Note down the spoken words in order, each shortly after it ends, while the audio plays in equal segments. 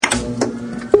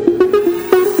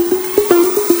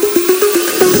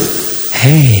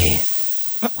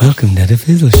Welcome to the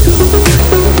Fizzle Show.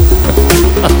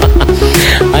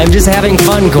 I'm just having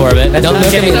fun, Corbett. Don't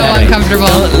look at me that way. Uncomfortable.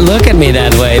 Don't look at me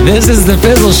that way. This is the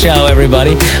Fizzle Show,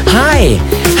 everybody. Hi.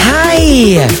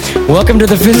 Welcome to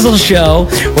the Fizzle Show,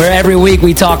 where every week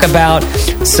we talk about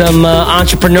some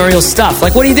entrepreneurial stuff.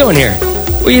 Like, what are you doing here?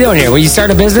 What are you doing here? Will you start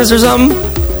a business or something?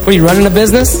 Were you running a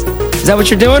business? Is that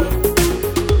what you're doing?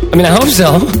 I mean, I hope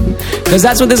so, because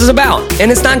that's what this is about.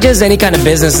 And it's not just any kind of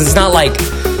business. It's not like,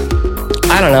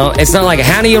 I don't know, it's not like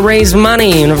how do you raise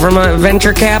money from a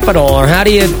venture capital, or how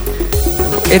do you,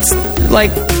 it's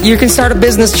like you can start a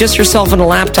business just yourself on a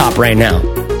laptop right now.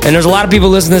 And there's a lot of people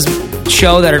listening to this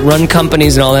show that run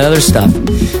companies and all that other stuff.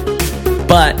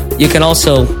 But you can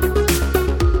also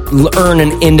earn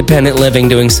an independent living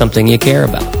doing something you care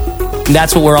about. And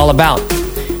that's what we're all about.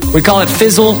 We call it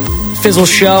Fizzle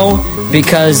Show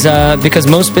because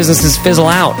most businesses fizzle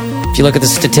out. If you look at the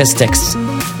statistics,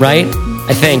 right?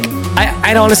 I think.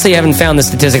 I honestly haven't found the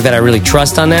statistic that I really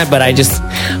trust on that, but I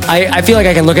feel like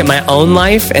I can look at my own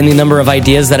life and the number of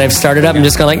ideas that I've started up and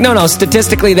just go like, no,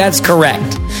 statistically that's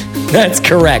correct. That's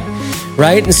correct,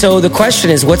 right? And so the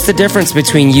question is, what's the difference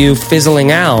between you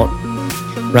fizzling out,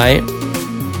 right,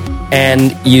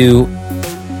 and you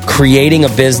creating a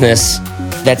business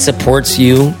that supports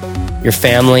you, your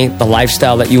family, the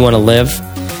lifestyle that you want to live,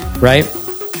 right?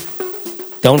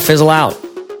 Don't fizzle out.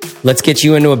 Let's get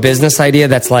you into a business idea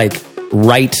that's like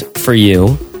right for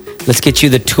you. Let's get you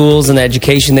the tools and the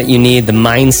education that you need, the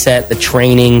mindset, the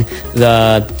training,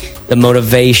 the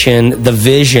motivation, the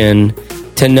vision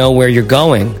to know where you're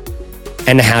going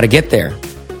and how to get there.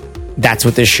 That's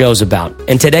what this show's about.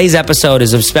 And today's episode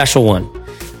is a special one,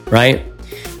 right?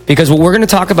 Because what we're going to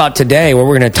talk about today, what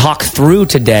we're going to talk through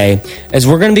today, is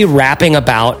we're going to be rapping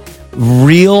about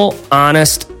real,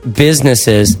 honest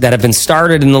businesses that have been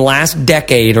started in the last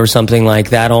decade or something like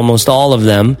that, almost all of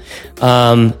them.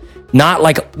 Not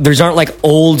like, aren't like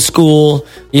old school,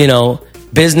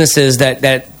 businesses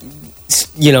that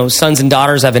sons and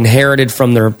daughters have inherited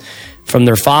from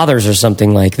their fathers or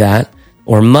something like that,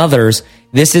 or mothers.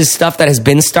 This is stuff that has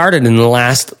been started in the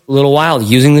last little while,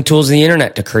 using the tools of the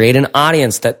internet to create an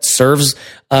audience that serves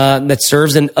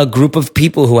a group of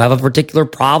people who have a particular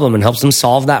problem and helps them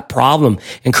solve that problem,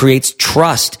 and creates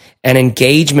trust and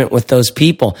engagement with those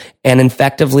people, and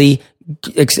effectively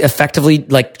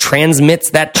like transmits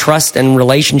that trust and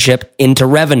relationship into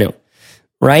revenue.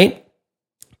 Right?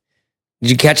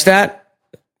 Did you catch that?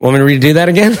 Want me to redo that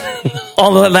again?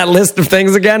 All of that list of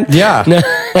things again? Yeah.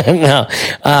 No.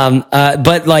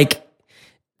 But like,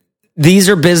 these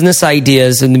are business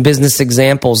ideas and business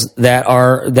examples that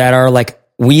are like,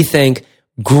 we think,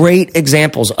 great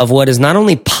examples of what is not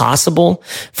only possible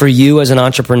for you as an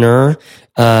entrepreneur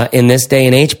in this day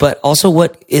and age, but also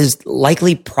what is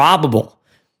likely probable.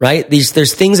 Right?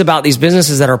 There's things about these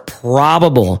businesses that are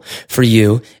probable for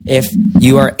you if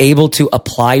you are able to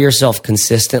apply yourself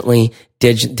consistently,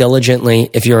 diligently,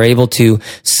 if you're able to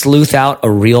sleuth out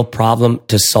a real problem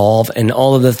to solve, and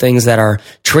all of the things that our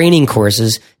training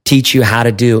courses teach you how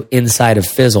to do inside of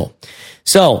Fizzle.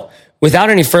 So,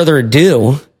 without any further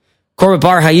ado, Corbett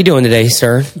Barr, how you doing today,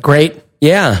 sir? Great.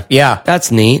 Yeah. That's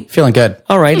neat. Feeling good.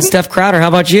 All right. Steph Crowder, how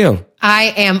about you?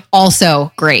 I am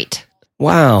also great.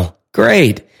 Wow.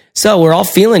 Great. So we're all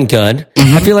feeling good.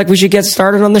 I feel like we should get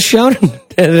started on the show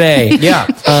today. Yeah.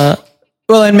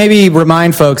 Well, and maybe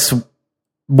remind folks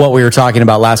what we were talking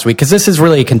about last week, because this is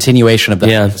really a continuation of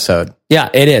the episode. Yeah,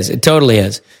 it is. It totally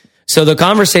is. So the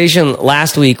conversation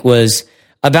last week was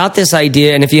about this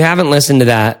idea, and if you haven't listened to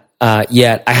that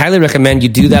yet, I highly recommend you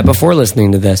do that before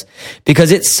listening to this,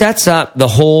 because it sets up the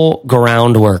whole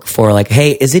groundwork for like,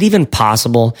 hey, is it even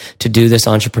possible to do this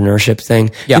entrepreneurship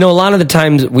thing? Yeah. A lot of the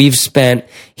times we've spent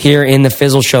here in the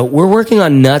Fizzle Show, we're working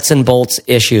on nuts and bolts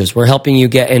issues. We're helping you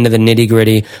get into the nitty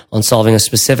gritty on solving a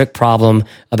specific problem,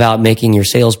 about making your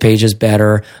sales pages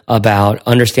better, about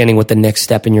understanding what the next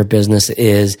step in your business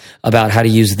is, about how to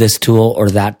use this tool or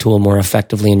that tool more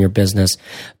effectively in your business.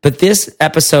 But this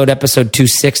episode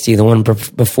 260, the one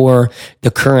before the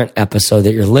current episode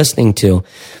that you're listening to,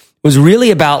 was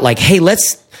really about like, hey,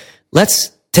 let's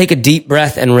take a deep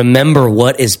breath and remember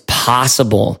what is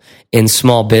possible in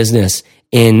small business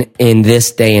in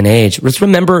this day and age. Let's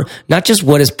remember not just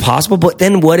what is possible, but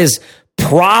then what is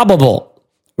probable,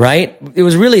 right? It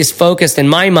was really as focused in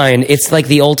my mind. It's like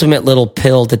the ultimate little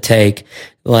pill to take,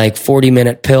 like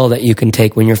 40-minute pill that you can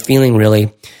take when you're feeling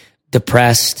really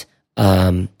depressed,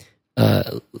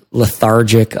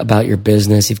 lethargic about your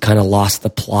business. You've kind of lost the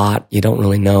plot. You don't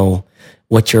really know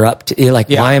what you're up to. You're like,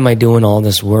 why am I doing all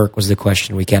this work, was the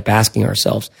question we kept asking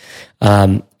ourselves,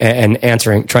 and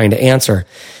trying to answer.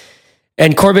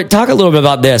 And Corbett, talk a little bit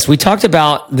about this. We talked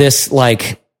about this,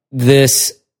 like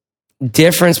this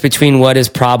difference between what is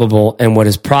probable and what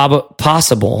is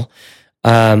possible.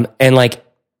 And like,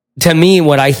 to me,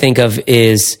 what I think of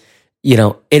is, you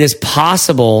know, it is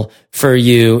possible for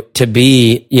you to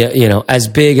be, you know, as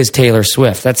big as Taylor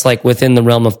Swift. That's like within the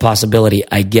realm of possibility,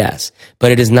 I guess,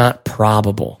 but it is not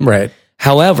probable. Right.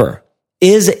 However,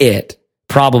 is it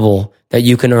probable that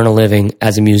you can earn a living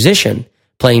as a musician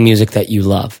playing music that you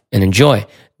love and enjoy?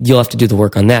 You'll have to do the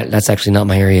work on that. That's actually not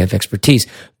my area of expertise,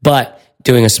 but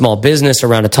doing a small business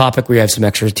around a topic where you have some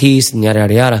expertise and yada,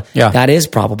 yada, yada. Yeah. That is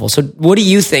probable. So what do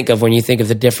you think of when you think of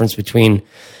the difference between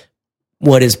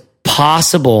what is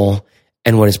possible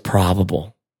and what is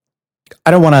probable?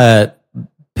 I don't want to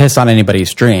piss on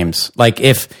anybody's dreams. Like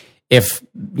if,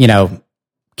 you know,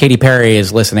 Katy Perry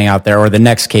is listening out there, or the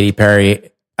next Katy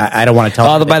Perry, I don't want to tell.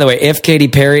 Oh, by the way, if Katy,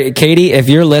 if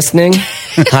you're listening,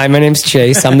 hi, my name's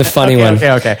Chase. I'm the funny one.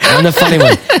 Okay. I'm the funny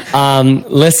one.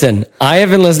 Listen, I have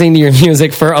been listening to your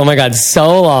music for, oh my God,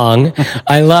 so long.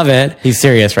 I love it. He's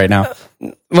serious right now.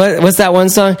 What's that one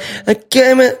song? I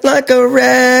came it like a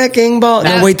wrecking ball.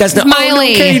 No, wait, that's not. Smiley.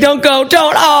 Oh, no, Katy, don't go.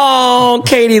 Don't. Oh,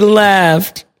 Katy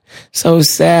left. So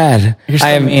sad. You're so I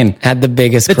have mean. Had the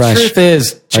biggest The crush truth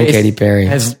is, on Katy Perry.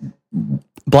 Has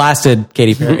blasted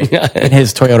Katy Perry in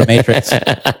his Toyota Matrix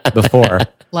before.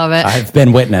 Love it. I've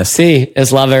been witness. See,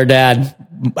 it's love her dad.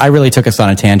 I really took us on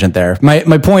a tangent there.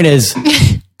 My point is,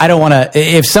 I don't want to.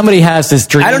 If somebody has this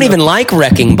dream, I don't even like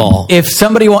Wrecking Ball. If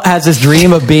somebody has this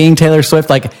dream of being Taylor Swift,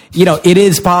 like, you know, it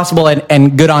is possible,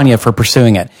 and good on you for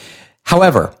pursuing it.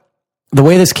 However, the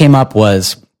way this came up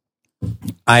was,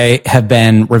 I have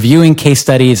been reviewing case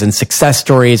studies and success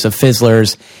stories of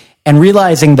fizzlers and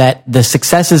realizing that the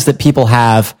successes that people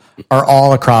have are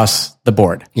all across the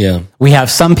board. Yeah. We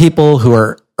have some people who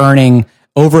are earning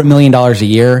over $1 million a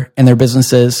year in their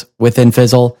businesses within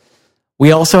Fizzle.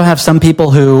 We also have some people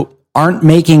who aren't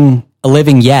making a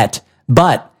living yet,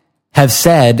 but have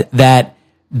said that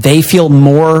they feel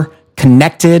more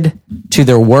connected to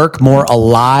their work, more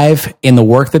alive in the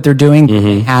work that they're doing than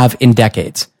they have in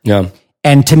decades. Yeah.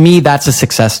 And to me, that's a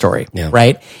success story,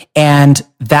 right? And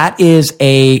that is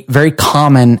a very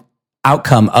common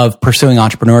outcome of pursuing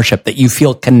entrepreneurship, that you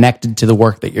feel connected to the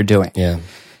work that you're doing. Yeah.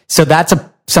 So that's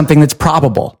something that's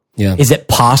probable. Yeah. Is it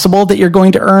possible that you're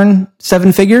going to earn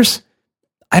 7 figures?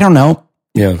 I don't know.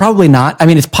 Yeah. Probably not. I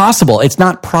mean, it's possible. It's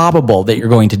not probable that you're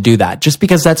going to do that, just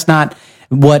because that's not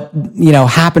what, you know,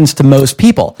 happens to most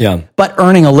people. Yeah. But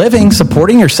earning a living,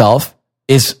 supporting yourself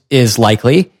is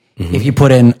likely if you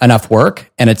put in enough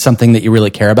work and it's something that you really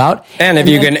care about. And if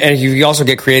you also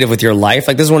get creative with your life,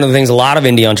 like this is one of the things a lot of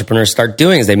indie entrepreneurs start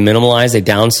doing is they minimalize, they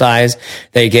downsize,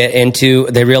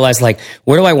 they realize, like,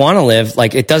 where do I want to live?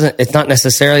 Like, it's not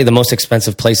necessarily the most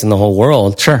expensive place in the whole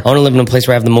world. Sure. I want to live in a place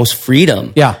where I have the most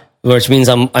freedom. Yeah. Which means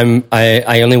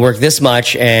I only work this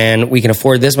much and we can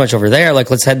afford this much over there. Like,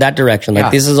 let's head that direction.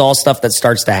 Like, this is all stuff that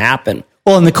starts to happen.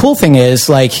 Well, and the cool thing is,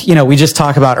 like, you know, we just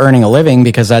talk about earning a living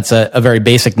because that's a very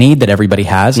basic need that everybody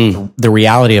has. The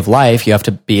reality of life, you have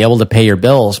to be able to pay your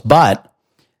bills. But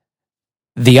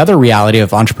the other reality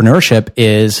of entrepreneurship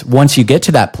is once you get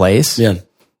to that place,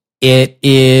 it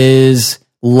is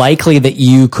likely that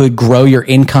you could grow your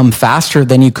income faster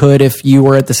than you could if you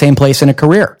were at the same place in a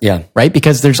career. Yeah. Right?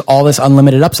 Because there's all this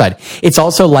unlimited upside. It's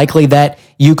also likely that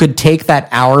you could take that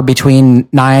hour between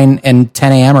 9 and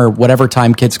 10 a.m. or whatever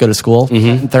time kids go to school,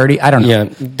 30. I don't know.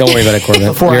 Yeah. Don't worry about it,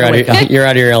 Corbett. You're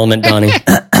out of your element, Donnie.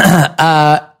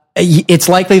 It's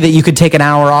likely that you could take an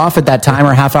hour off at that time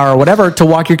or half hour or whatever to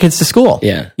walk your kids to school.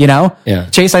 Yeah. You know? Yeah.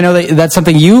 Chase, I know that's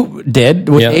something you did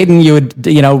with Aiden. You would,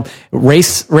 you know,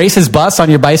 race his bus on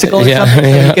your bicycle or something.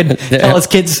 So he could tell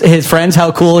his friends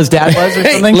how cool his dad was or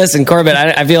something. Listen, Corbett,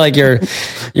 I feel like you're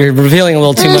revealing a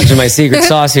little too much of my secret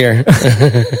sauce here.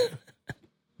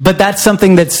 But that's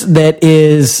something that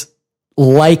is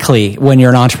likely when you're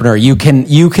an entrepreneur. You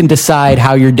can decide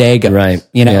how your day goes, right?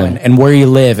 You know, and where you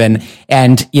live,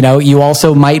 and you know, you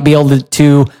also might be able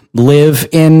to live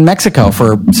in Mexico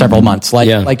for several months,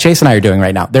 like Chase and I are doing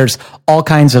right now. There's all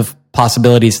kinds of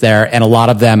possibilities there, and a lot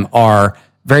of them are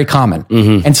very common.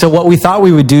 And so what we thought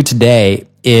we would do today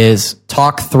is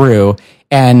talk through,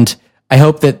 and I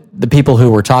hope that the people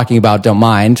who we're talking about don't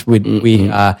mind. We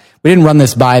didn't run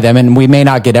this by them, and we may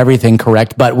not get everything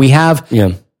correct, but we have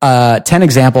 10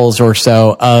 examples or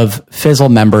so of Fizzle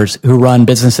members who run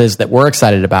businesses that we're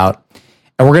excited about.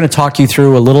 And we're going to talk you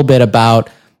through a little bit about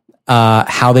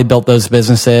how they built those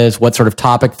businesses, what sort of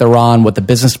topic they're on, what the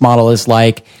business model is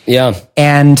like. Yeah.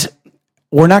 And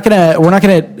we're not going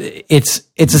to, it's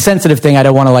a sensitive thing. I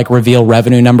don't want to like reveal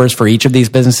revenue numbers for each of these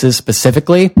businesses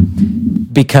specifically,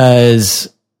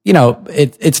 because,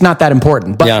 it's not that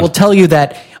important. But we'll tell you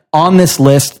that on this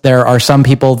list, there are some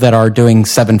people that are doing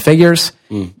 7 figures,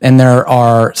 and there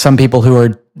are some people who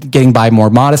are getting by more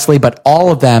modestly, but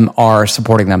all of them are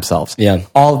supporting themselves. Yeah.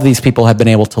 All of these people have been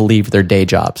able to leave their day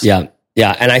jobs. Yeah.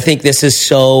 Yeah. And I think this is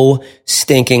so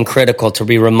stinking critical to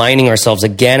be reminding ourselves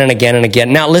again and again and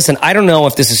again. Now, listen, I don't know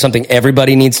if this is something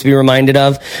everybody needs to be reminded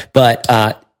of,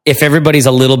 but, if everybody's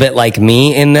a little bit like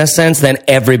me in this sense, then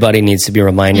everybody needs to be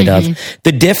reminded of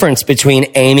the difference between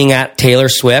aiming at Taylor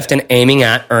Swift and aiming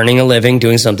at earning a living,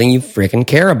 doing something you freaking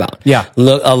care about. Yeah.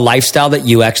 A lifestyle that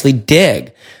you actually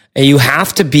dig. And you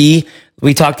have to be,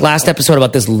 we talked last episode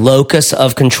about this locus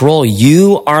of control.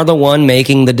 You are the one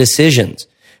making the decisions.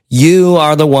 You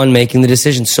are the one making the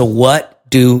decisions. So what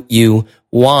do you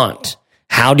want?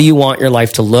 How do you want your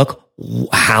life to look?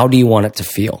 How do you want it to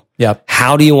feel? Yep.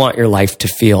 How do you want your life to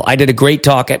feel? I did a great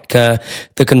talk at the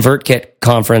ConvertKit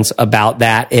conference about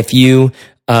that. If you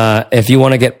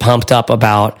want to get pumped up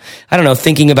about, I don't know,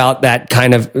 thinking about that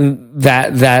kind of,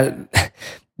 that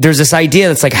there's this idea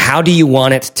that's like, how do you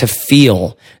want it to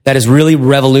feel? That has really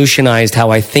revolutionized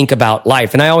how I think about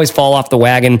life. And I always fall off the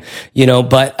wagon,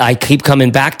 but I keep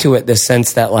coming back to it, this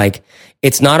sense that like,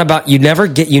 it's not about, you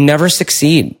never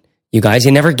succeed. You guys,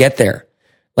 you never get there.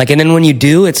 Like, and then when you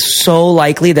do, it's so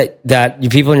likely that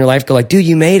people in your life go like, dude,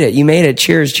 you made it.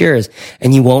 Cheers, cheers.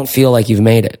 And you won't feel like you've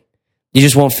made it. You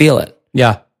just won't feel it.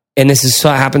 Yeah. And this is so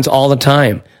happens all the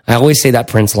time. I always say that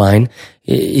Prince line.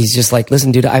 He's just like,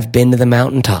 listen, dude, I've been to the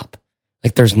mountaintop.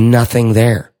 Like there's nothing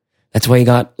there. That's why he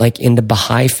got like into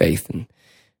Baha'i faith and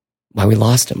why we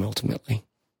lost him ultimately,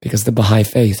 because the Baha'i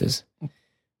faith is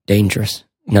dangerous.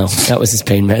 No, that was his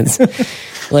pain meds.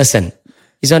 Listen.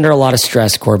 He's under a lot of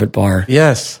stress, Corbett Barr.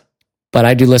 Yes. But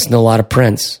I do listen to a lot of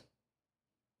Prince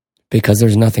because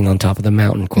there's nothing on top of the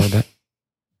mountain, Corbett.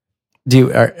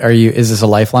 Is this a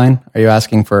lifeline? Are you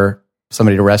asking for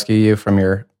somebody to rescue you from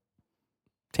your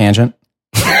tangent?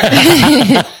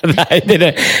 I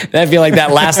feel like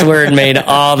that last word made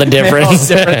all the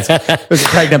difference. It was a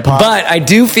pregnant pause. But I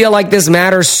do feel like this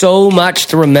matters so much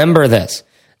to remember this,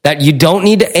 that you don't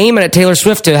need to aim at Taylor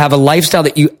Swift to have a lifestyle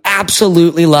that you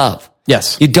absolutely love.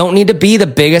 Yes. You don't need to be the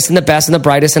biggest and the best and the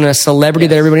brightest and a celebrity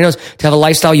that everybody knows to have a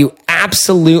lifestyle you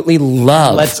absolutely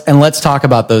love. Let's talk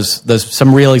about those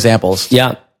some real examples.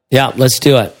 Yeah. Yeah. Let's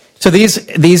do it. So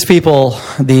these people,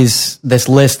 this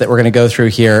list that we're going to go through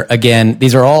here, again,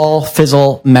 these are all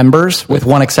Fizzle members with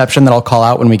one exception that I'll call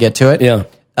out when we get to it. Yeah.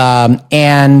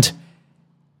 And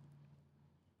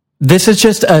this is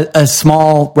just a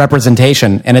small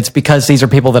representation, and it's because these are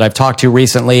people that I've talked to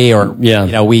recently, or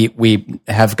we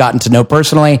have gotten to know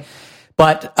personally.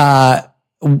 But a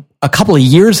couple of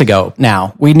years ago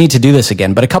now, we need to do this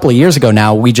again. But a couple of years ago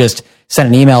now, we just sent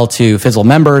an email to Fizzle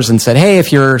members and said, "Hey,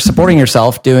 if you're supporting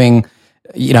yourself doing,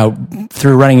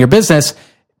 through running your business,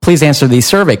 please answer these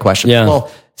survey questions." Yeah. Well,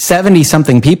 70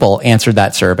 something people answered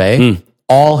that survey,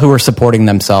 all who are supporting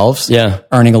themselves,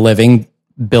 earning a living,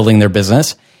 building their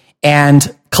business.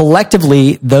 And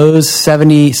collectively, those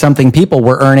 70 something people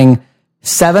were earning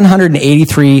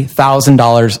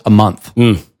 $783,000 a month.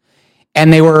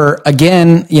 And they were,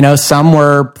 again, some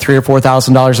were $3,000 or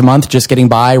 $4,000 a month, just getting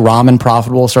by, ramen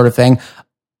profitable sort of thing.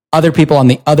 Other people on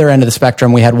the other end of the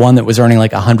spectrum, we had one that was earning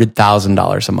like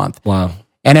 $100,000 a month. Wow.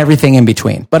 And everything in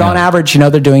between. But on average,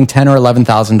 they're doing $10,000 or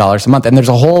 $11,000 a month. And there's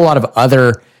a whole lot of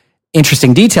other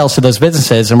interesting details to those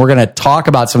businesses, and we're going to talk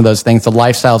about some of those things, the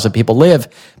lifestyles that people live.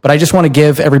 But I just want to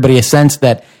give everybody a sense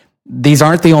that these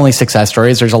aren't the only success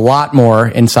stories. There's a lot more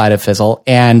inside of Fizzle,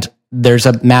 and there's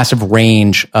a massive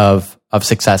range of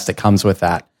success that comes with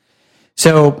that.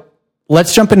 So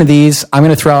let's jump into these. I'm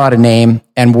going to throw out a name,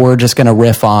 and we're just going to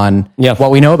riff on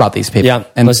what we know about these people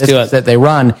and let's do it. That they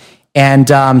run. And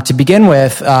to begin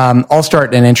with, I'll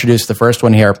start and introduce the first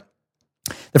one here.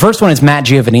 The first one is Matt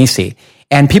Giovanisi.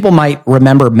 And people might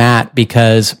remember Matt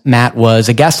because Matt was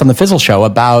a guest on the Fizzle Show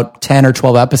about 10 or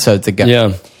 12 episodes ago.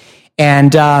 Yeah.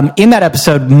 And in that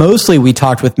episode, mostly we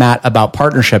talked with Matt about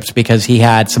partnerships because he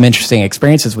had some interesting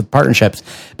experiences with partnerships,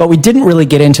 but we didn't really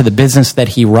get into the business that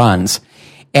he runs.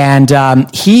 And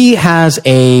he has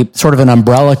a sort of an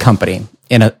umbrella company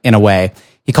in a way.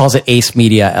 He calls it Ace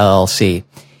Media LLC.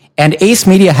 And Ace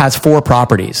Media has 4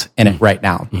 properties in it right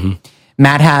now. Mm-hmm.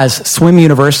 Matt has Swim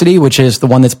University, which is the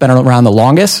one that's been around the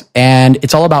longest, and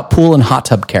it's all about pool and hot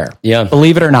tub care. Yeah.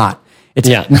 Believe it or not. It's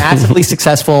a massively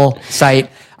successful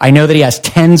site. I know that he has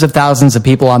tens of thousands of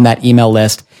people on that email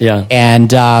list. Yeah.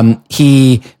 And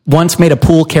he once made a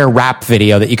pool care rap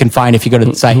video that you can find if you go to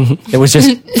the site. It was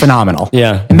just phenomenal.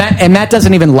 Yeah. And Matt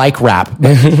doesn't even like rap,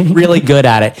 but he's really good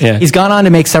at it. Yeah. He's gone on to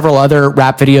make several other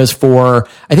rap videos for,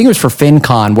 I think it was for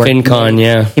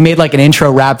FinCon. He made like an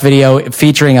intro rap video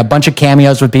featuring a bunch of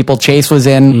cameos with people. Chase was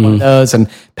in one of those, and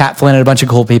Pat Flynn and a bunch of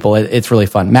cool people. It's really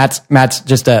fun. Matt's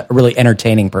just a really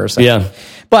entertaining person. Yeah.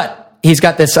 But he's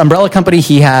got this umbrella company.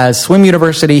 He has Swim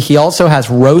University. He also has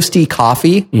Roasty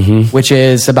Coffee, which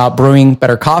is about brewing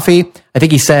better coffee. I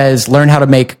think he says, learn how to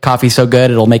make coffee so good,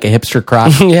 it'll make a hipster cry.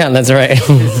 Yeah, that's right.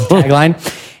 Tagline.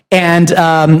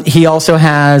 And he also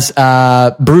has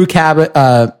Brew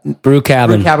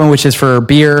Cabin, which is for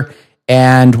beer,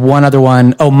 and one other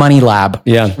one, Money Lab,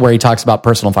 where he talks about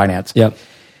personal finance. Yep.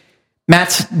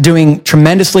 Matt's doing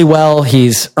tremendously well.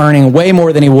 He's earning way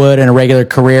more than he would in a regular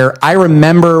career. I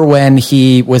remember when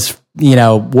he was,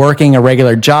 working a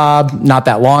regular job not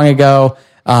that long ago,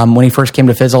 when he first came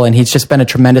to Fizzle, and he's just been a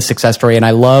tremendous success story. And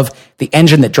I love the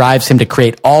engine that drives him to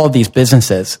create all of these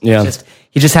businesses. Yeah.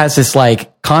 He just has this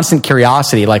like constant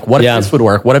curiosity, like what if this would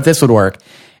work? What if this would work?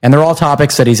 And they're all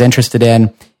topics that he's interested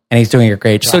in. And he's doing a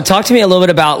great job. So talk to me a little bit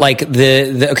about like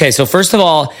okay, so first of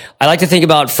all, I like to think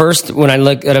about first when I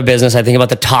look at a business, I think about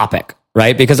the topic,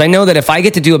 right? Because I know that if I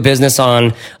get to do a business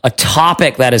on a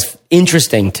topic that is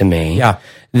interesting to me,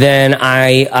 then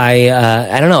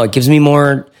I don't know, it gives me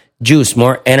more juice,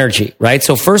 more energy, right?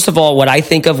 So first of all, what I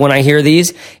think of when I hear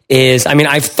these is,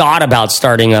 I've thought about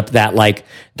starting up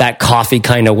that coffee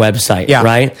kind of website,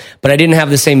 right? But I didn't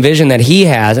have the same vision that he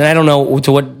has. And I don't know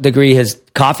to what degree his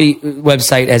coffee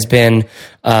website has been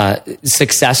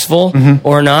successful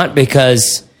or not,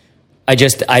 because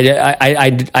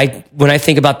I when I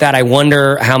think about that, I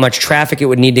wonder how much traffic it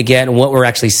would need to get and what we're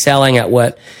actually selling at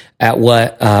what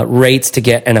rates to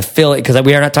get an affiliate, because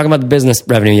we are not talking about the business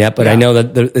revenue yet, but I know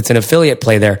that it's an affiliate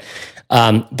play there.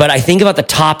 But I think about the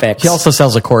topics. He also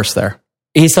sells a course there.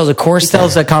 He sells a course. He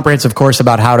sells a comprehensive course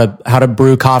about how to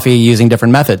brew coffee using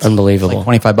different methods. Unbelievable. It's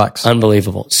like $25.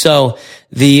 Unbelievable. So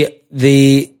the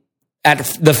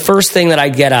first thing that I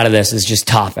get out of this is just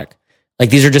topic. Like,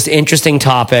 these are just interesting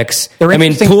topics.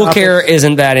 Pool care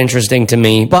isn't that interesting to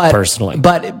me personally.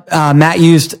 But Matt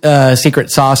used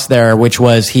secret sauce there, which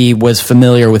was he was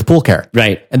familiar with pool care.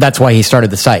 Right. And that's why he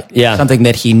started the site. Yeah. Something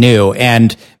that he knew.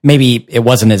 And maybe it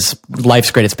wasn't his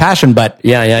life's greatest passion, but he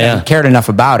cared enough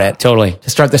about it. Totally. To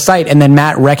start the site. And then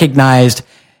Matt recognized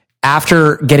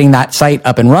after getting that site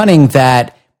up and running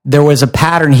that there was a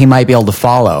pattern he might be able to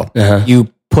follow.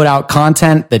 You put out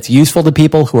content that's useful to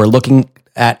people who are looking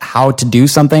at how to do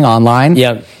something online.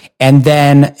 Yeah. And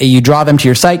then you draw them to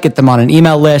your site, get them on an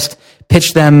email list,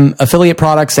 pitch them affiliate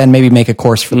products, and maybe make a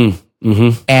course for them.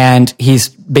 And he's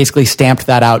basically stamped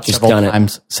that out several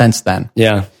times since then.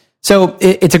 Yeah. So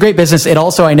it's a great business. It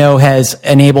also, I know, has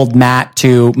enabled Matt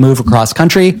to move across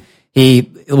country.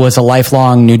 He was a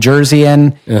lifelong New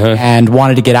Jerseyan and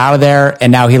wanted to get out of there.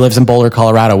 And now he lives in Boulder,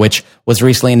 Colorado, which was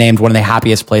recently named one of the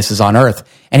happiest places on earth.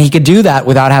 And he could do that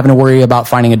without having to worry about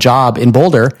finding a job in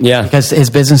Boulder. Yeah. Because his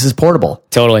business is portable.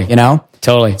 Totally.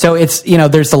 Totally. So it's,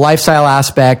 there's the lifestyle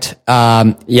aspect.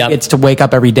 It's to wake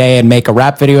up every day and make a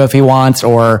rap video if he wants,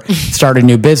 or start a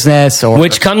new business,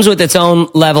 which comes with its own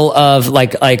level of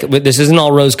like this isn't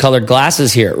all rose colored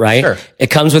glasses here, right? Sure. It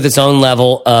comes with its own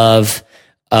level of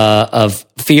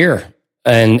fear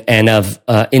and of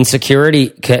insecurity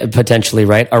potentially,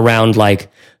 right? Around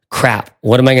like, crap,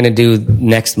 what am I going to do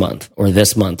next month or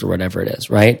this month or whatever it is,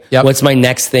 right? Yep. What's my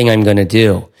next thing I'm going to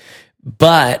do?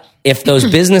 But if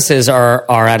those businesses are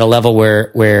at a level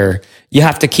where you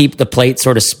have to keep the plate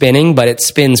sort of spinning, but it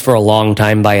spins for a long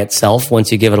time by itself once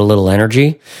you give it a little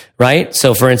energy, right?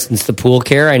 So for instance, the pool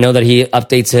care, I know that he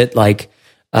updates it like,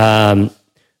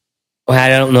 I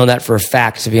don't know that for a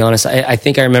fact, to be honest. I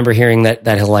think I remember hearing that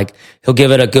he'll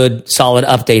give it a good solid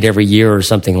update every year or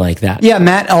something like that. Yeah,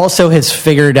 Matt also has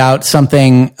figured out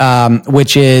something,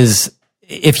 which is,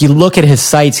 if you look at his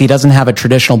sites, he doesn't have a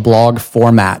traditional blog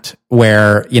format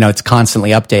where, it's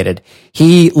constantly updated.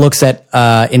 He looks at,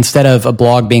 instead of a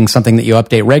blog being something that you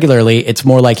update regularly, it's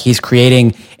more like he's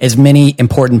creating as many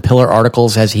important pillar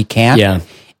articles as he can. Yeah.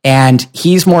 And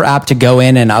he's more apt to go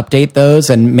in and update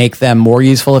those and make them more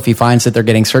useful if he finds that they're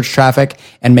getting search traffic,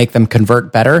 and make them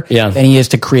convert better than he is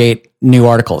to create new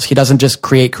articles. He doesn't just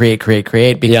create,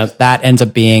 because that ends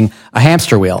up being a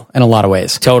hamster wheel in a lot of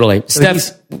ways. Totally. So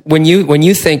Steph, when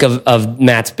you think of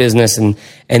Matt's business and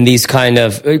these kind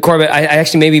of, Corbett, I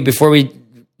actually, maybe before we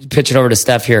pitch it over to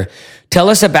Steph here, tell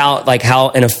us about like how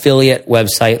an affiliate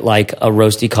website like a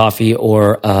Roasty Coffee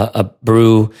or a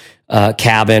Brew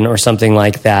cabin or something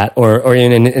like that, or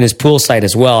in his pool site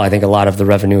as well. I think a lot of the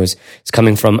revenue is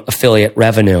coming from affiliate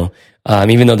revenue,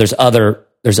 even though there's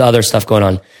other stuff going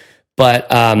on. But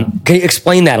can you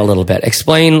explain that a little bit?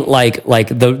 Explain like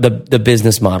the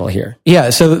business model here. Yeah,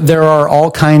 so there are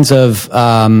all kinds of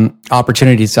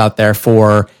opportunities out there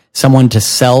for someone to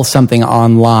sell something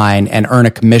online and earn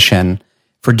a commission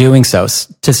for doing so,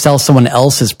 to sell someone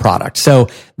else's product. So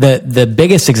the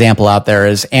biggest example out there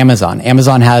is Amazon.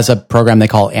 Amazon has a program they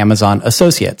call Amazon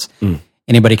Associates.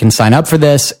 Anybody can sign up for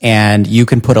this, and you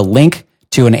can put a link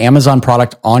to an Amazon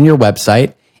product on your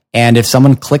website. And if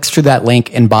someone clicks through that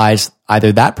link and buys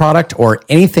either that product or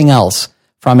anything else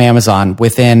from Amazon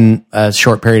within a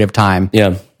short period of time,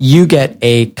 you get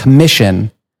a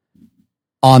commission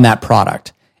on that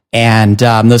product. And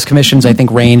those commissions, I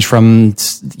think, range from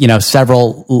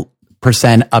several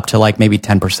percent up to like maybe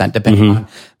 10%, depending on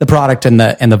the product and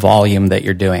the volume that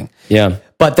you're doing. Yeah.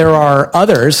 But there are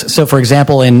others. So, for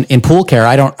example, in pool care,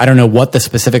 I don't know what the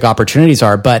specific opportunities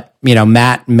are, but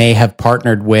Matt may have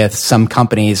partnered with some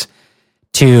companies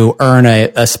to earn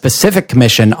a specific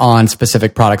commission on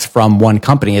specific products from one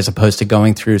company, as opposed to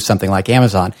going through something like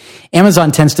Amazon.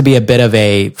 Amazon tends to be a bit of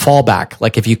a fallback,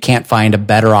 like if you can't find a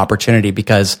better opportunity,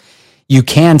 because you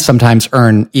can sometimes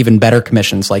earn even better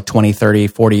commissions, like 20, 30,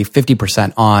 40,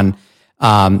 50% on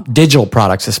digital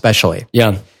products, especially.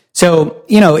 Yeah. So,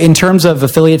 in terms of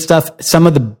affiliate stuff, some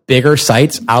of the bigger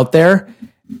sites out there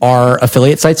are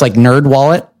affiliate sites like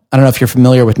NerdWallet. I don't know if you're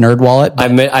familiar with NerdWallet.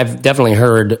 I've definitely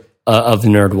heard of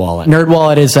NerdWallet.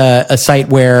 NerdWallet is a site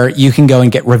where you can go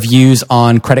and get reviews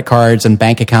on credit cards and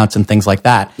bank accounts and things like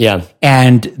that. Yeah.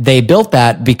 And they built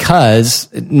that because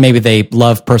maybe they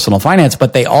love personal finance,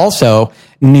 but they also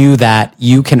knew that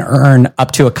you can earn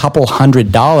up to a couple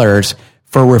 $100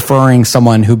 for referring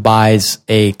someone who buys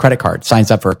a credit card,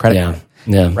 signs up for a credit card.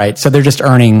 Yeah. Right. So they're just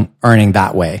earning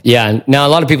that way. Yeah. Now, a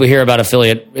lot of people hear about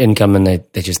affiliate income and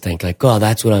they just think like, oh,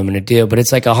 that's what I'm going to do. But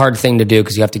it's like a hard thing to do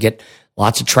because you have to get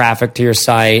lots of traffic to your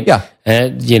site. Yeah.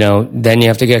 And, then you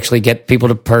have to actually get people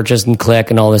to purchase and click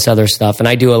and all this other stuff. And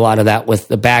I do a lot of that with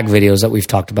the bag videos that we've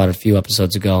talked about a few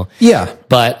episodes ago. Yeah.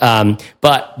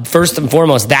 But first and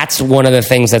foremost, that's one of the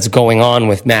things that's going on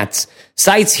with Matt's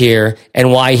sites here,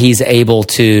 and why he's able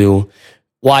to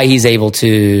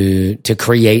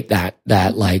create that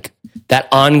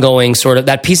ongoing sort of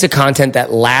that piece of content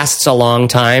that lasts a long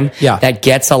time, that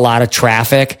gets a lot of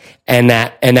traffic, and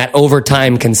that over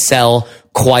time can sell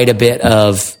quite a bit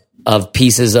of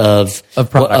pieces of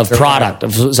product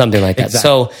of something like that.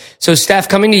 Exactly. So Steph,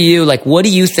 coming to you, like, what do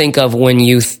you think of when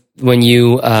you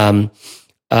I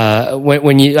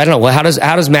don't know, how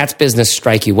does Matt's business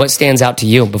strike you? What stands out to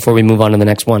you before we move on to the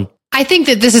next one? I think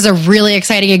that this is a really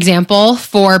exciting example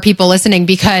for people listening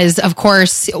because, of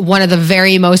course, one of the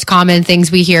very most common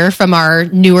things we hear from our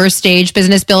newer stage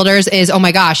business builders is, oh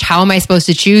my gosh, how am I supposed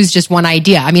to choose just one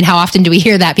idea? I mean, how often do we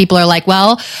hear that? People are like,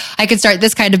 well, I could start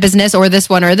this kind of business or this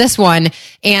one or this one.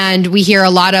 And we hear a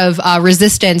lot of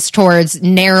resistance towards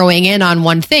narrowing in on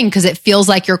one thing because it feels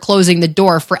like you're closing the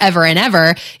door forever and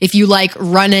ever. If you like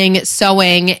running,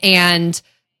 sewing, and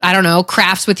I don't know,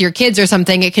 crafts with your kids or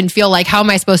something, it can feel like, how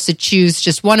am I supposed to choose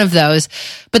just one of those?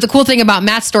 But the cool thing about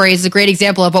Matt's story is a great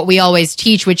example of what we always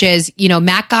teach, which is,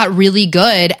 Matt got really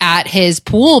good at his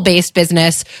pool-based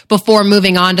business before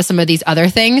moving on to some of these other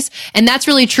things. And that's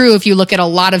really true if you look at a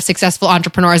lot of successful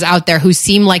entrepreneurs out there who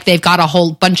seem like they've got a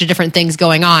whole bunch of different things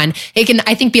going on. It can,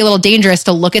 I think, be a little dangerous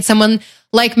to look at someone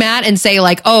like Matt and say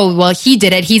like, oh, well, he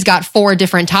did it. He's got 4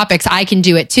 different topics. I can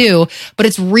do it too. But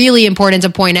it's really important to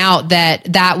point out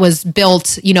that was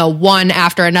built, one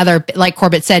after another, like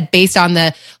Corbett said, based on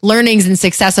the learnings and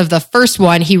success of the first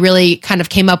one. He really kind of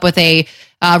came up with a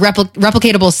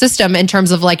replicatable system in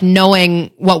terms of like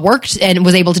knowing what worked and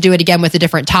was able to do it again with a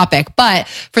different topic. But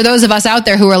for those of us out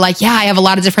there who are like, yeah, I have a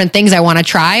lot of different things I want to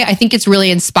try, I think it's really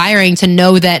inspiring to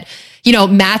know that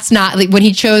Matt's not, like, when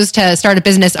he chose to start a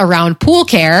business around pool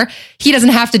care, he doesn't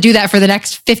have to do that for the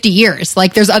next 50 years.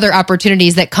 Like, there's other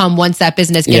opportunities that come once that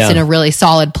business gets in a really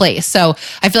solid place. So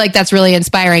I feel like that's really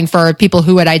inspiring for people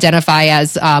who would identify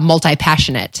as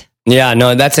multi-passionate. Yeah,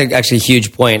 no, that's actually a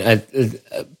huge point.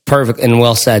 Perfect and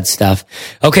well said, Steph.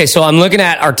 Okay, so I'm looking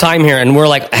at our time here, and we're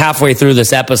like halfway through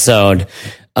this episode.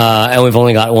 And we've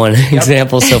only got one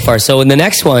example so far. So in the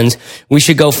next ones, we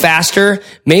should go faster,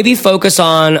 maybe focus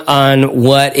on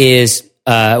what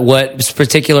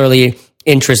particularly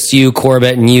interests you,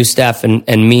 Corbett, and you, Steph, and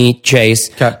me,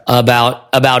 Chase,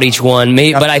 about each one.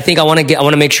 But I think I want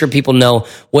to make sure people know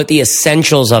what the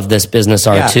essentials of this business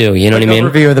are too. You know what I mean?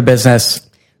 Overview of the business.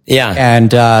 Yeah. And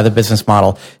the business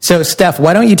model. So Steph,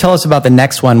 why don't you tell us about the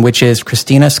next one, which is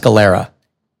Christina Scalera?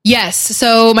 Yes.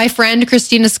 So my friend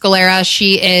Christina Scalera,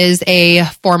 she is a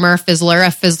former Fizzler,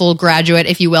 a Fizzle graduate,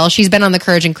 if you will. She's been on the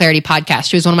Courage and Clarity podcast.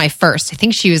 She was one of my first. I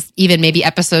think she was even maybe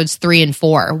episodes 3 and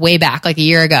 4 way back, like a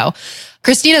year ago.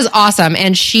 Christina's awesome.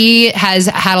 And she has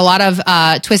had a lot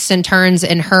of twists and turns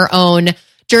in her own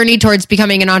journey towards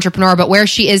becoming an entrepreneur. But where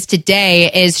she is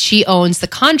today is she owns the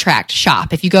Contract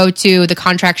Shop. If you go to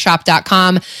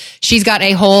thecontractshop.com, she's got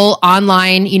a whole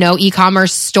online,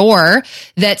 e-commerce store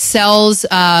that sells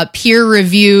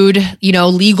peer-reviewed,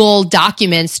 legal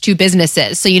documents to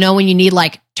businesses. So, when you need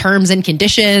like terms and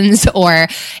conditions or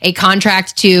a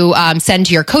contract to send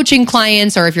to your coaching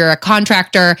clients, or if you're a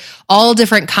contractor, all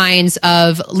different kinds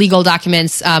of legal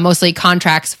documents, mostly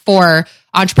contracts for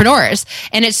entrepreneurs.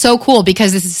 And it's so cool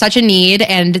because this is such a need.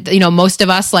 And, most of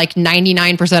us, like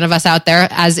 99% of us out there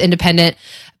as independent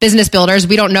business builders,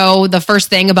 we don't know the first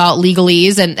thing about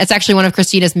legalese. And it's actually one of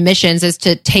Christina's missions is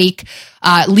to take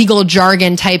legal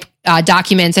jargon type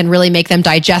documents and really make them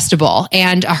digestible.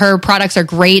 And her products are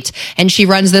great. And she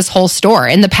runs this whole store.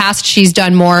 In the past, she's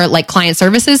done more like client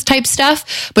services type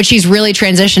stuff, but she's really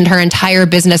transitioned her entire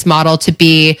business model to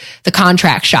be the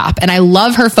Contract Shop. And I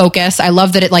love her focus. I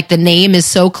love that the name is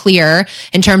so clear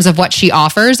in terms of what she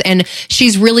offers. And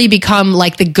she's really become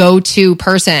like the go-to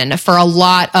person for a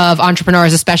lot of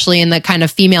entrepreneurs, especially in the kind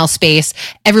of female space.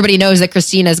 Everybody knows that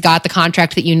Christina's got the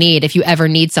contract that you need if you ever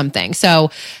need something. So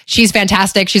she's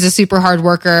fantastic. She's a super hard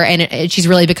worker, and she's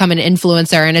really become an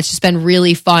influencer. And it's just been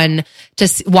really fun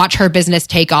to watch her business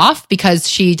take off because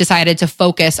she decided to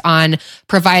focus on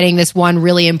providing this one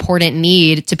really important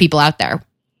need to people out there.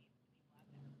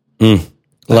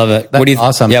 Love it. That's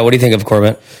awesome. Yeah. What do you think of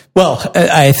Corbett? Well,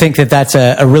 I think that's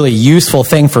a really useful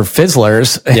thing for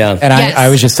Fizzlers. Yeah. And I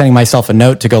was just sending myself a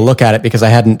note to go look at it because I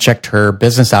hadn't checked her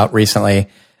business out recently.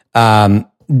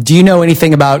 Do you know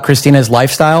anything about Christina's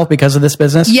lifestyle because of this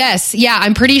business? Yes. Yeah.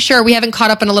 I'm pretty sure we haven't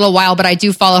caught up in a little while, but I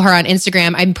do follow her on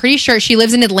Instagram. I'm pretty sure she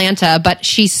lives in Atlanta, but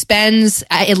she spends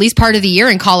at least part of the year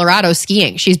in Colorado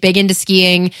skiing. She's big into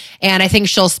skiing. And I think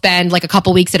she'll spend like a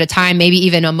couple weeks at a time, maybe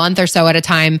even a month or so at a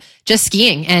time, just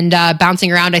skiing and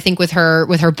bouncing around, I think with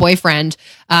her boyfriend,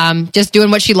 just doing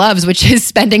what she loves, which is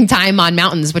spending time on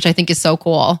mountains, which I think is so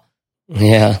cool.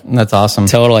 Yeah. That's awesome.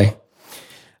 Totally.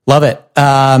 Love it.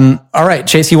 All right,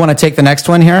 Chase, you want to take the next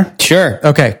one here? Sure.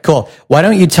 Okay, cool. Why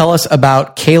don't you tell us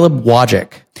about Caleb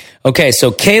Wojcik? Okay,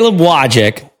 so Caleb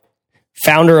Wojcik,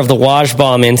 founder of the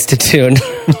Wajbomb Institute.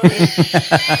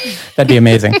 That'd be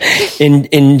amazing.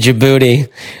 in Djibouti,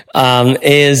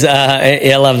 is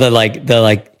I love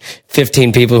the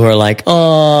 15 people who are like,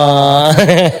 oh,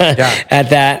 yeah. At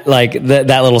that,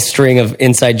 that little string of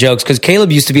inside jokes. Cause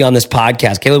Caleb used to be on this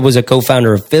podcast. Caleb was a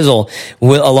co-founder of Fizzle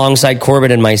alongside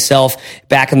Corbett and myself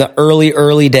back in the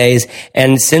early days.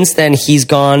 And since then he's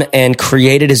gone and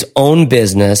created his own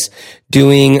business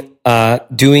doing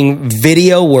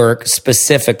video work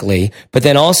specifically, but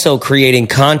then also creating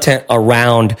content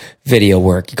around video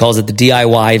work. He calls it the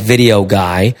DIY video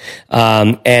guy.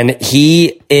 And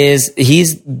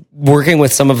he's working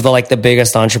with some of the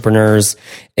biggest entrepreneurs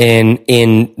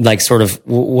in sort of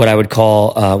what I would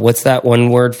call, what's that one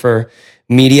word for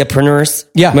mediapreneurs?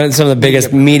 Yeah. Some of the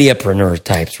biggest mediapreneur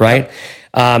types, right?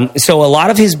 Yeah. So a lot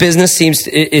of his business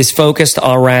is focused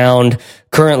around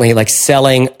currently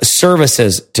selling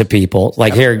services to people.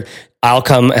 Here, I'll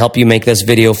come help you make this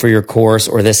video for your course,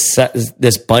 or this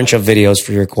bunch of videos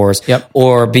for your course,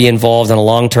 or be involved on a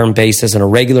long-term basis and a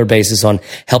regular basis on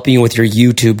helping you with your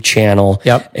YouTube channel.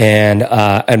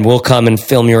 And we'll come and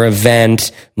film your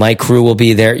event. My crew will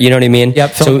be there. You know what I mean?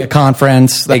 So a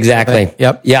conference. Exactly.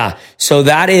 Yeah. So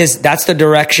that's the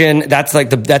direction. That's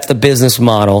the business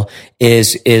model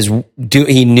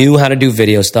he knew how to do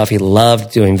video stuff. He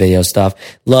loved doing video stuff,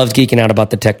 loved geeking out about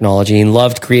the technology, and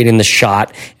loved creating the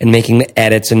shot and making the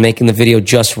edits and making the video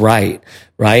just right.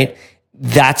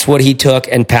 That's what he took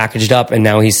and packaged up, and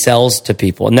now he sells to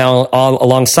people. And now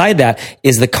alongside that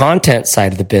is the content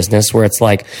side of the business, where it's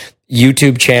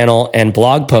YouTube channel and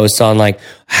blog posts on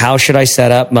how should I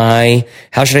set up my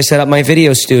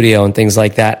video studio and things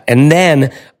like that. And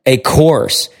then a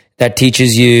course that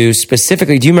teaches you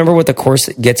specifically. Do you remember what the course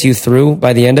gets you through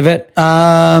by the end of it?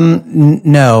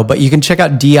 No, but you can check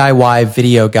out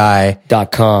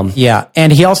DIYvideoguy.com. Yeah.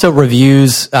 And he also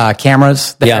reviews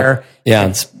cameras there. Yeah.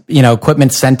 It's,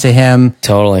 equipment sent to him.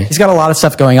 Totally. He's got a lot of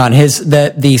stuff going on.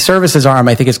 The services arm,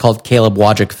 I think, is called Caleb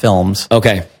Wojcik Films.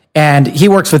 Okay. And he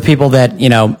works with people that,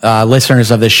 listeners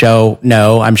of the show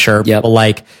know, I'm sure. People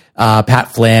like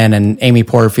Pat Flynn and Amy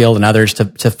Porterfield and others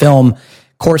to film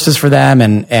courses for them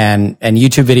and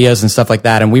YouTube videos and stuff like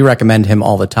that. And we recommend him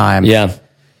all the time. Yeah.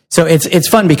 So it's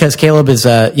fun because Caleb is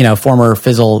a, former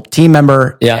Fizzle team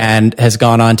member and has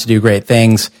gone on to do great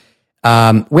things.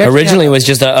 Originally was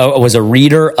just a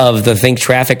reader of the Think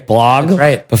Traffic blog,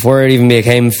 right, before it even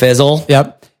became Fizzle.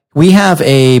 Yep. We have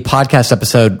a podcast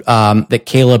episode that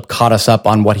Caleb caught us up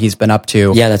on what he's been up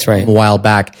to. Yeah, that's right. A while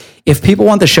back. If people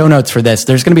want the show notes for this,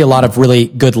 there's going to be a lot of really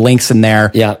good links in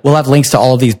there. Yeah. We'll have links to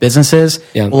all of these businesses.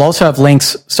 Yeah. We'll also have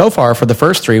links so far for the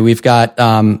first three. We've got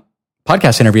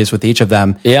podcast interviews with each of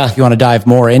them. Yeah. If you want to dive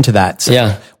more into that.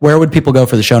 So where would people go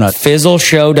for the show notes?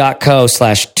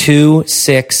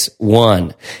 Fizzleshow.co/261.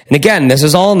 And again, this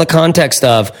is all in the context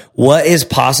of what is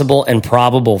possible and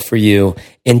probable for you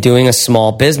in doing a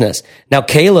small business. Now,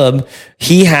 Caleb,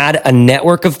 he had a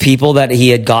network of people that he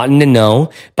had gotten to know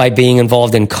by being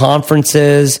involved in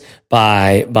conferences,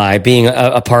 by being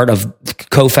a part of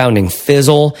co-founding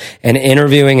Fizzle and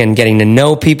interviewing and getting to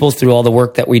know people through all the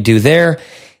work that we do there.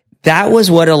 That was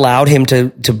what allowed him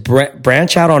to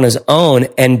branch out on his own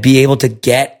and be able to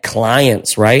get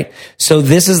clients, right? So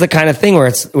this is the kind of thing where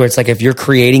it's like, if you're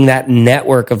creating that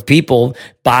network of people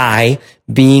by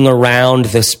being around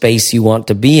the space you want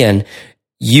to be in,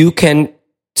 you can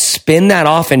spin that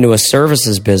off into a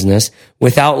services business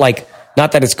without, like,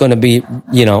 not that it's going to be,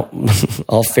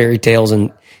 all fairy tales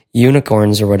and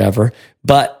unicorns or whatever,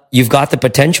 but you've got the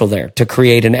potential there to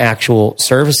create an actual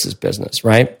services business,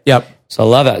 right? Yep. So I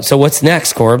love it. So what's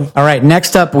next, Corb? All right.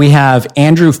 Next up, we have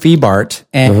Andrew Feebart.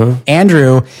 And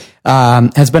Andrew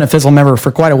has been a Fizzle member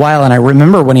for quite a while. And I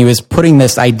remember when he was putting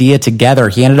this idea together,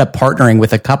 he ended up partnering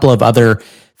with a couple of other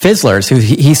Fizzlers who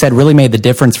he said really made the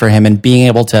difference for him in being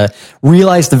able to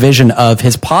realize the vision of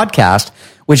his podcast,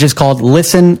 which is called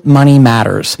Listen, Money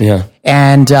Matters. Yeah.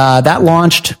 And that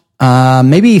launched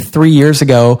maybe 3 years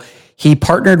ago. He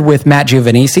partnered with Matt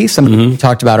Giovanisi, somebody we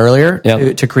talked about earlier,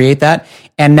 to create that.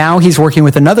 And now he's working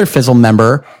with another Fizzle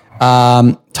member,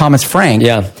 Thomas Frank,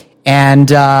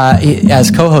 and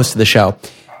as co-host of the show.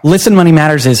 Listen, Money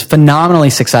Matters is phenomenally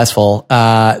successful.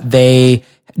 They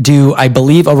do, I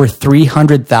believe, over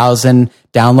 300,000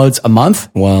 downloads a month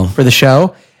for the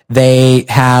show. They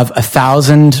have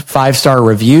 1,000 5-star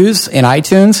reviews in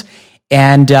iTunes,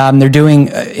 and they're doing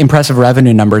impressive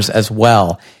revenue numbers as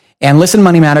well. And Listen,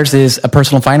 Money Matters is a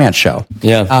personal finance show.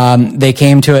 Yeah. They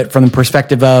came to it from the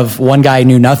perspective of one guy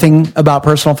knew nothing about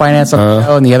personal finance on the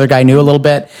show, and the other guy knew a little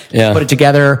bit. Yeah. Put it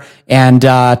together and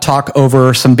talk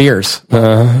over some beers on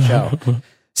the show.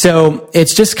 So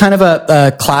it's just kind of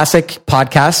a classic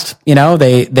podcast.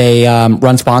 They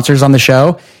run sponsors on the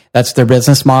show. That's their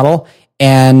business model.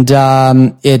 And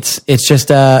it's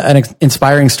just an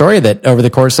inspiring story that over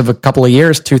the course of a couple of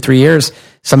years, 2-3 years,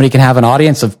 somebody can have an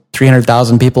audience of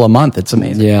 300,000 people a month. It's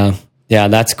amazing. Yeah,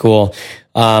 that's cool.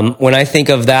 When I think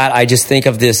of that, I just think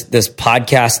of this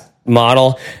podcast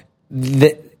model.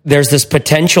 There's this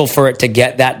potential for it to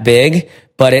get that big,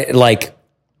 but I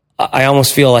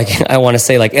almost feel like I want to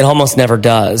say it almost never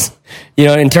does.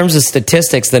 In terms of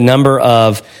statistics, the number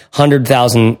of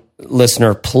 100,000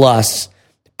 listener plus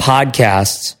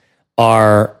podcasts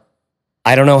are,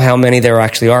 I don't know how many there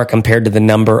actually are compared to the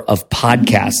number of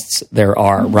podcasts there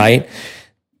are, right?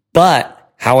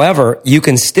 But, however, you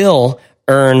can still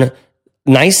earn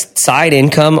nice side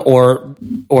income or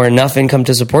enough income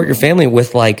to support your family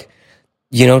with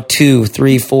 2,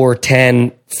 3, 4,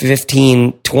 10,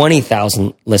 15,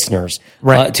 20,000 listeners,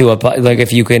 right?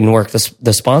 If you can work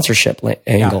the sponsorship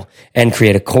angle and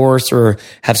create a course or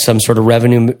have some sort of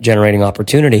revenue generating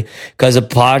opportunity, because a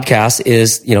podcast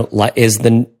is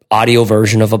the audio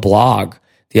version of a blog,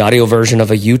 the audio version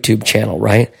of a YouTube channel,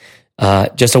 right?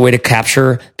 Just a way to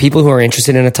capture people who are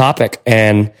interested in a topic,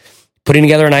 and putting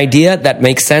together an idea that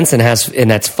makes sense and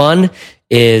that's fun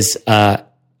is,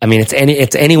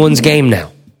 it's anyone's game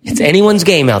now. It's anyone's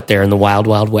game out there in the wild,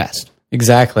 wild west.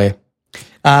 Exactly.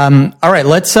 All right,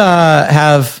 let's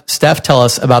have Steph tell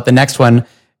us about the next one,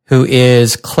 who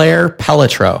is Claire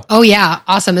Pelletreau. Oh, yeah.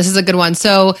 Awesome. This is a good one.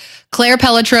 So Claire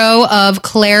Pelletreau of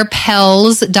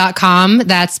ClairePels.com.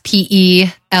 That's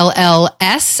PELLS.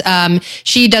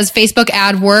 She does Facebook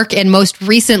ad work, and most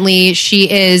recently, she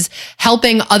is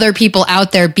helping other people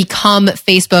out there become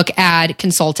Facebook ad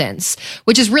consultants,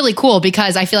 which is really cool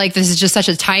because I feel like this is just such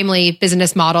a timely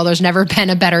business model. There's never been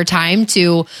a better time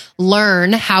to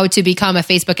learn how to become a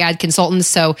Facebook ad consultant.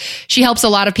 So she helps a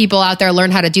lot of people out there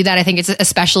learn how to do that. I think it's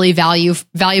especially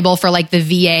valuable for the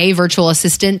VA, virtual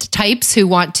assistant types who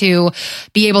want to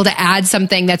be able to add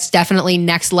something that's definitely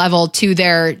next level to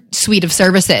their suite of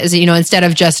services. Instead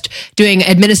of just doing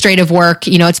administrative work,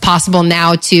 it's possible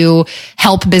now to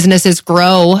help businesses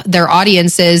grow their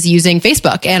audiences using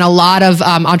Facebook. And a lot of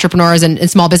entrepreneurs and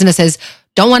small businesses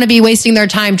don't want to be wasting their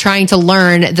time trying to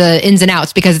learn the ins and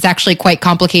outs because it's actually quite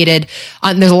complicated.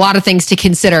 There's a lot of things to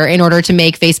consider in order to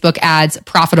make Facebook ads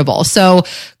profitable. So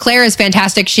Claire is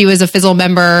fantastic. She was a Fizzle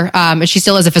member. She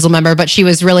still is a Fizzle member, but she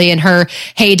was really in her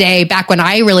heyday back when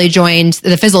I really joined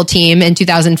the Fizzle team in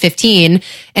 2015.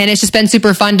 And it's just been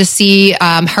super fun to see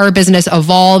her business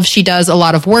evolve. She does a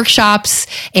lot of workshops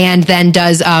and then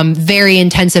does very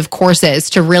intensive courses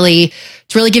to really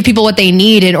give people what they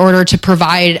need in order to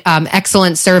provide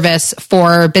excellent service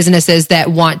for businesses that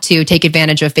want to take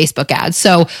advantage of Facebook ads.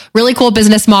 So really cool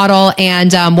business model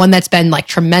and one that's been like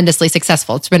tremendously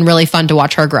successful. It's been really fun to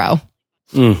watch her grow.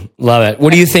 Love it.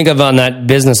 What do you think of on that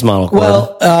business model, Corey?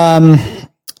 Well,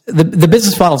 the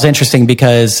business model is interesting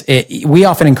because we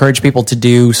often encourage people to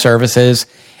do services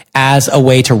as a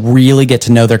way to really get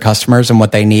to know their customers and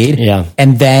what they need. Yeah.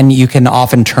 And then you can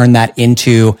often turn that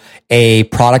into a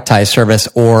productized service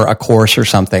or a course or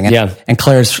something. And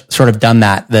Claire's sort of done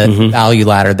that, the value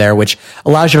ladder there, which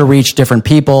allows you to reach different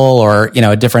people or,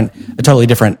 a totally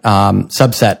different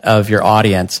subset of your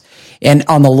audience. And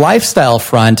on the lifestyle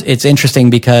front, it's interesting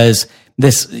because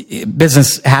this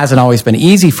business hasn't always been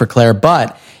easy for Claire,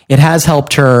 but it has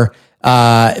helped her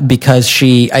because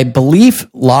she, I believe,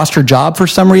 lost her job for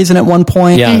some reason at one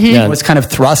point. Was kind of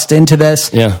thrust into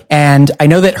this. And I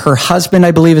know that her husband,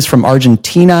 I believe, is from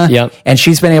Argentina. And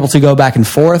she's been able to go back and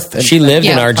forth. She lived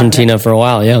in Argentina for a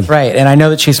while. Right. And I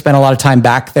know that she spent a lot of time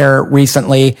back there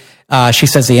recently. She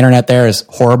says the internet there is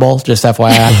horrible, just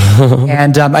FYI.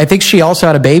 And I think she also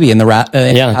had a baby in the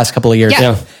past couple of years.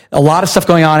 A lot of stuff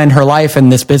going on in her life,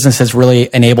 and this business has really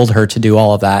enabled her to do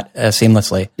all of that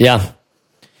seamlessly.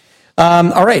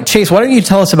 All right, Chase, why don't you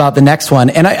tell us about the next one?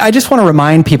 And I just want to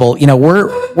remind people,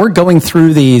 we're going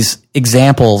through these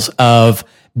examples of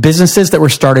businesses that were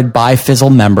started by Fizzle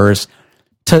members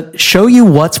to show you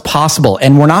what's possible.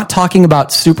 And we're not talking about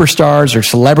superstars or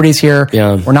celebrities here.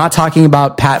 We're not talking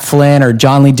about Pat Flynn or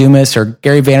John Lee Dumas or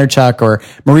Gary Vaynerchuk or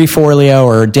Marie Forleo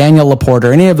or Daniel Laporte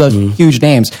or any of those huge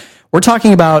names. We're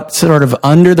talking about sort of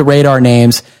under the radar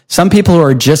names, some people who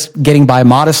are just getting by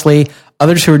modestly,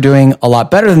 others who are doing a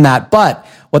lot better than that. But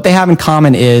what they have in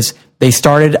common is they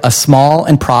started a small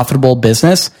and profitable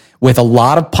business with a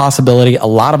lot of possibility, a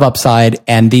lot of upside.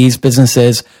 And these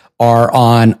businesses are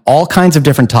on all kinds of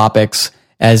different topics,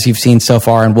 as you've seen so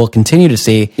far and will continue to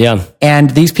see. And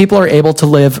these people are able to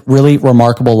live really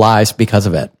remarkable lives because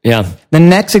of it. The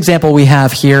next example we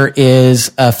have here is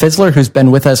a Fizzler who's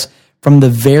been with us from the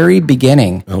very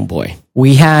beginning. Oh boy.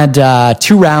 We had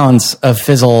 2 rounds of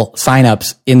Fizzle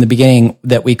signups in the beginning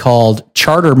that we called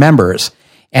charter members.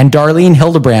 And Darlene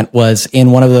Hildebrandt was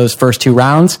in one of those first 2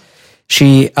 rounds.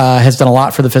 She has done a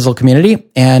lot for the Fizzle community.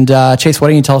 And Chase, why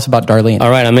don't you tell us about Darlene?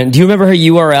 All right. Do you remember her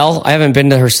URL? I haven't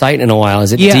been to her site in a while.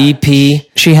 Is it DP?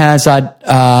 She has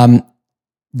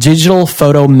Digital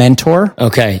Photo Mentor.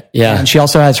 Okay, and she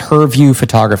also has Her View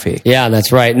Photography. Yeah,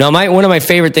 that's right. No, one of my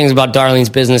favorite things about Darlene's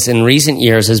business in recent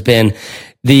years has been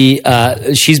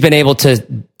she's been able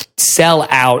to sell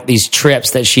out these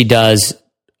trips that she does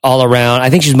all around. I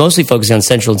think she's mostly focusing on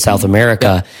Central and South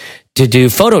America to do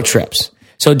photo trips.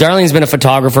 So Darlene's been a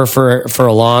photographer for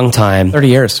a long time. 30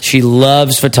 years. She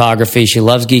loves photography. She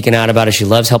loves geeking out about it. She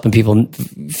loves helping people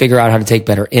figure out how to take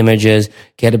better images,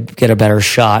 get a better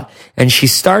shot. And she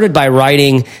started by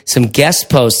writing some guest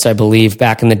posts, I believe,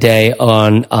 back in the day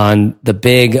on the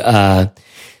big,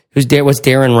 what's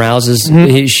Darren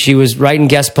Rouse's? She was writing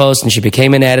guest posts and she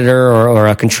became an editor or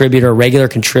a contributor, a regular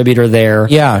contributor there.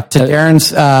 Yeah. To Darren's,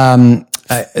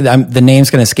 the name's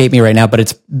going to escape me right now, but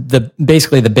it's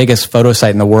basically the biggest photo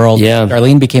site in the world.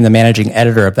 Darlene became the managing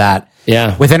editor of that.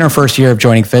 Within her first year of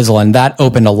joining Fizzle, and that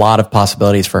opened a lot of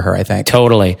possibilities for her, I think.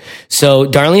 Totally. So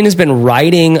Darlene has been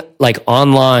writing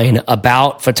online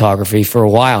about photography for a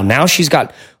while. Now she's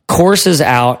got courses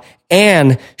out.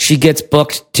 And she gets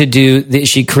booked to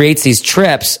she creates these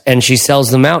trips and she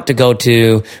sells them out to go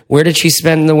to, where did she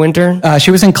spend the winter? She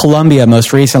was in Colombia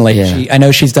most recently. I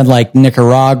know she's done like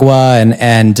Nicaragua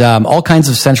and all kinds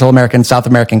of Central American, South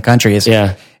American countries.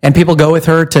 And people go with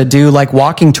her to do like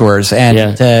walking tours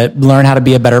and to learn how to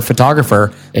be a better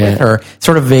photographer with her.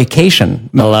 Sort of vacation.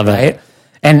 I love it. Right?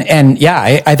 And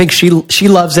I think she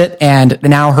loves it. And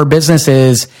now her business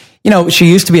is, she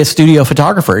used to be a studio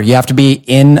photographer. You have to be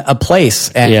in a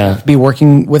place and be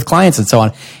working with clients and so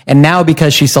on. And now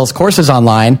because she sells courses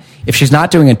online, if she's not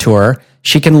doing a tour,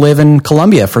 she can live in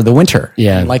Colombia for the winter.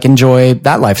 And enjoy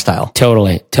that lifestyle.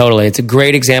 Totally. It's a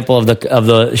great example of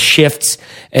the shifts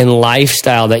in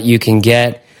lifestyle that you can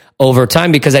get over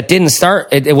time, because that didn't start,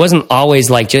 it wasn't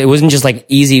always it wasn't just like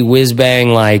easy whiz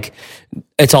bang,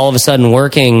 it's all of a sudden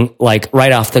working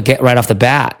right off the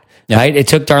bat. right? It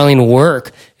took Darlene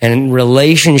work and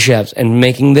relationships and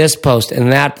making this post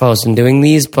and that post and doing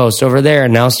these posts over there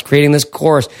and now creating this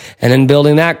course and then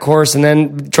building that course and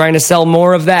then trying to sell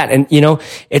more of that. And,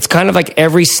 it's kind of like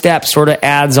every step sort of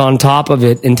adds on top of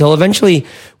it until eventually,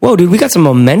 whoa, dude, we got some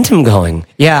momentum going.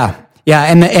 Yeah. Yeah.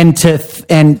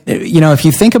 And if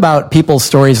you think about people's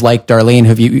stories like Darlene,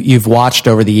 who you've watched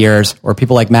over the years, or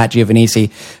people like Matt Giovanisi,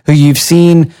 who you've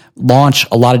seen launch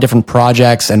a lot of different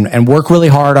projects and work really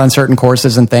hard on certain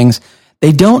courses and things,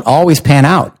 they don't always pan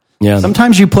out. Yeah.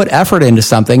 Sometimes you put effort into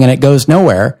something and it goes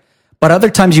nowhere, but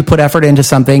other times you put effort into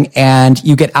something and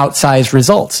you get outsized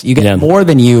results. You get more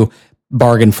than you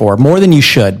bargained for, more than you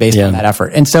should based on that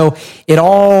effort. And so it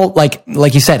all, like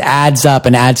you said, adds up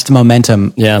and adds to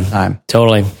momentum. Yeah, time.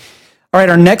 Totally. All right,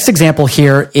 our next example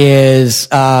here is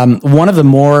one of the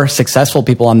more successful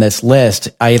people on this list.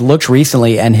 I looked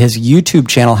recently, and his YouTube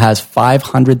channel has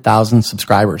 500,000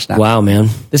 subscribers now. Wow, man.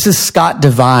 This is Scott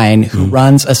Devine, who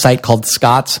runs a site called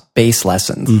Scott's Bass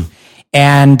Lessons.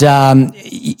 And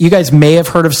you guys may have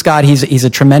heard of Scott. He's a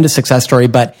tremendous success story,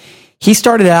 but he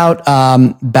started out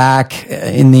back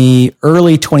in the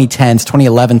early 2010s,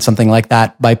 2011, something like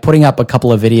that, by putting up a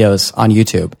couple of videos on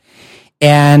YouTube.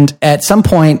 And at some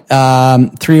point,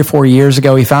 3 or 4 years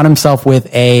ago, he found himself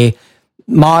with a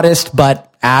modest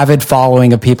but avid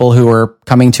following of people who were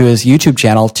coming to his YouTube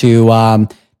channel to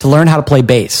learn how to play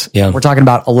bass. Yeah. We're talking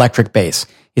about electric bass.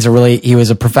 He was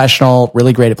a professional,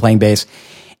 really great at playing bass.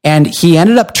 And he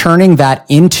ended up turning that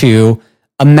into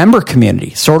a member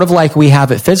community, sort of like we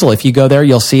have at Fizzle. If you go there,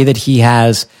 you'll see that he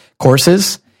has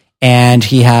courses and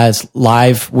he has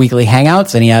live weekly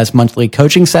hangouts and he has monthly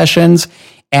coaching sessions.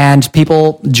 And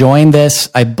people join this.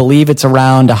 I believe it's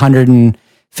around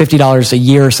 $150 a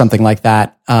year or something like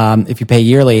that, if you pay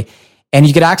yearly. And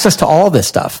you get access to all of this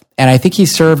stuff. And I think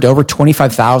he's served over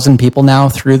 25,000 people now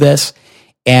through this.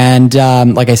 And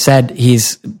like I said,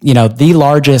 he's the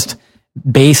largest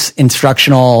bass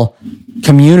instructional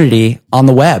community on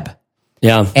the web.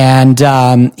 Yeah.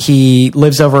 And he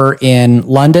lives over in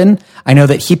London. I know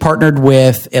that he partnered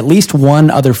with at least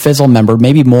one other Fizzle member,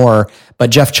 maybe more, but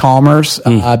Jeff Chalmers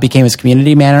became his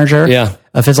community manager,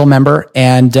 a Fizzle member.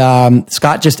 And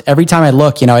Scott, just every time I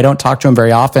look, I don't talk to him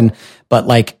very often, but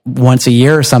like once a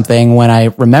year or something, when I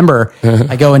remember,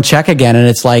 I go and check again, and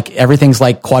it's like everything's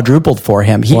like quadrupled for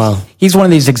him. He's one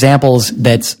of these examples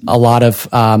that's a lot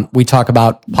of, we talk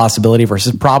about possibility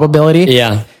versus probability.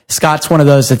 Yeah. Scott's one of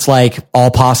those that's like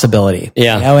all possibility.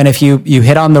 Yeah. And if you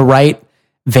hit on the right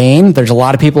vein, there's a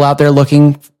lot of people out there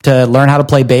looking to learn how to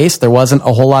play bass. There wasn't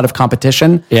a whole lot of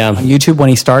competition on YouTube when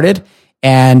he started.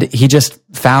 And he just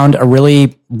found a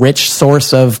really rich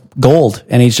source of gold,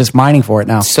 and he's just mining for it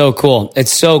now. So cool.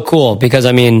 It's so cool because,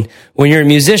 when you're a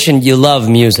musician, you love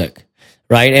music,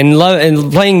 right? And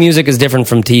playing music is different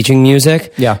from teaching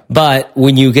music. Yeah. But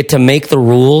when you get to make the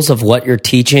rules of what you're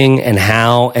teaching and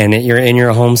how, and you're in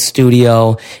your home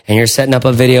studio and you're setting up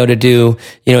a video to do,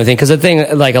 because the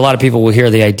thing, like a lot of people will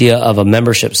hear the idea of a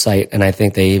membership site, and I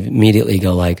think they immediately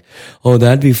go like, oh,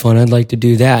 that'd be fun. I'd like to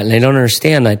do that. And they don't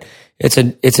understand that it's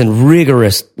a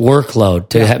rigorous workload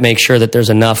to make sure that there's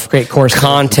enough great course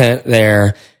content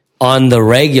there on the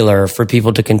regular for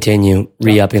people to continue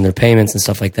re-upping their payments and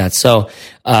stuff like that. So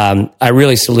I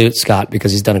really salute Scott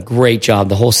because he's done a great job.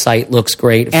 The whole site looks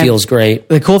great. It feels great.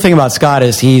 The cool thing about Scott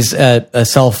is he's a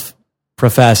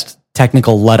self-professed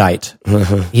technical Luddite.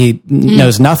 He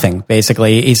knows nothing,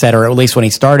 basically, he said, or at least when he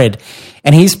started.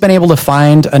 And he's been able to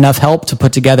find enough help to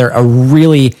put together a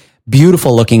really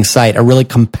beautiful looking site, a really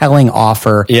compelling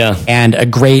offer, and a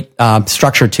great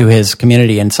structure to his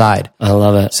community inside. I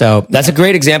love it. So that's a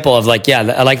great example of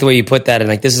I like the way you put that. And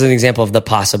like, this is an example of the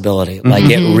possibility. Like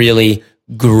it really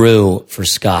grew for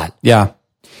Scott. Yeah.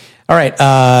 All right.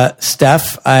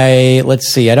 Steph,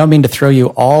 let's see. I don't mean to throw you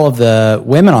all of the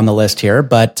women on the list here,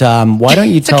 but why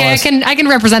don't you tell us? I can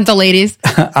represent the ladies.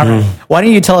 All right. Why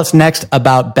don't you tell us next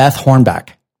about Beth Hornback?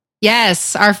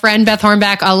 Yes, our friend Beth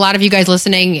Hornback. A lot of you guys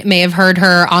listening may have heard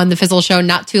her on the Fizzle Show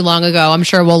not too long ago. I'm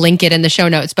sure we'll link it in the show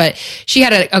notes, but she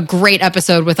had a great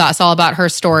episode with us all about her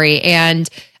story. And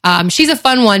she's a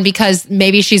fun one because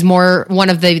maybe she's more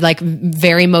one of the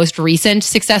very most recent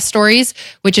success stories,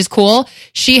 which is cool.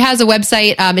 She has a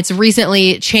website. It's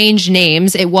recently changed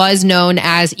names. It was known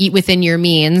as Eat Within Your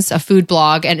Means, a food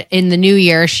blog. And in the new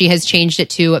year, she has changed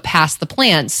it to Pass the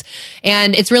Plants.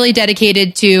 And it's really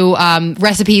dedicated to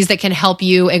recipes that can help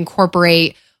you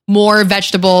incorporate more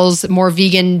vegetables, more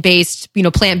vegan-based,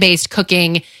 plant-based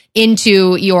cooking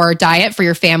into your diet for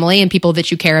your family and people that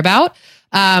you care about.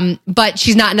 But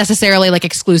she's not necessarily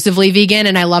exclusively vegan.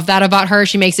 And I love that about her.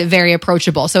 She makes it very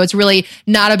approachable. So it's really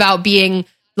not about being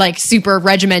like super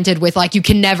regimented with like, you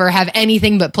can never have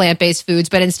anything but plant-based foods,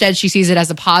 but instead she sees it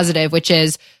as a positive, which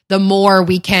is the more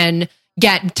we can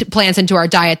get plants into our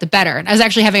diet, the better. And I was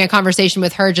actually having a conversation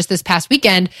with her just this past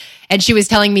weekend, and she was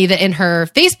telling me that in her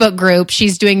Facebook group,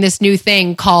 she's doing this new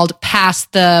thing called Pass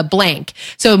the Blank.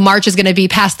 So March is going to be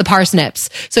Pass the Parsnips.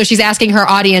 So she's asking her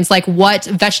audience, like, what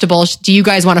vegetables do you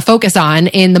guys want to focus on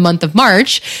in the month of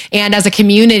March? And as a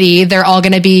community, they're all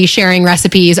going to be sharing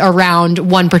recipes around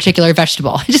one particular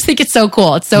vegetable. I just think it's so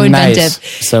cool. It's so inventive.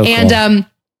 Nice. So cool. And,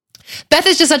 Beth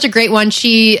is just such a great one.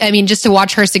 Just to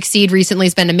watch her succeed recently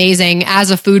has been amazing.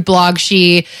 As a food blog,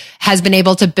 she has been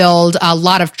able to build a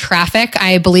lot of traffic.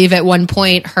 I believe at one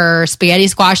point her spaghetti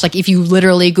squash, like if you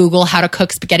literally Google how to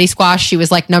cook spaghetti squash, she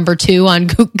was like number 2 on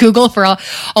Google for a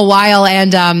while.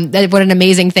 And what an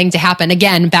amazing thing to happen.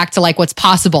 Again, back to like what's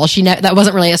possible. That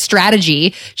wasn't really a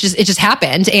strategy. It just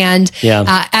happened. And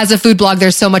as a food blog,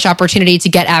 there's so much opportunity to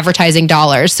get advertising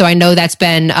dollars. So I know that's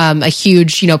been a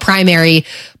huge, primary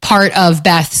part of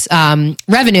Beth's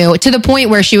revenue, to the point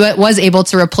where she was able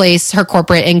to replace her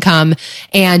corporate income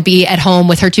and be at home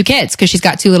with her 2 kids, because she's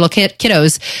got 2 little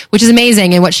kiddos, which is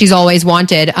amazing and what she's always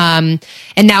wanted. And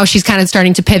now she's kind of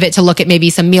starting to pivot to look at maybe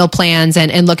some meal plans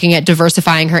and looking at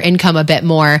diversifying her income a bit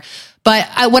more. But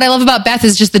what I love about Beth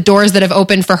is just the doors that have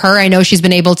opened for her. I know she's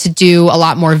been able to do a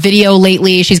lot more video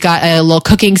lately. She's got a little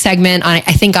cooking segment on,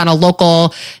 I think, on a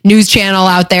local news channel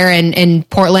out there in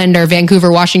Portland or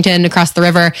Vancouver, Washington, across the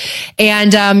river.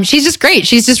 And she's just great.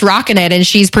 She's just rocking it, and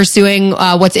she's pursuing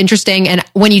what's interesting. And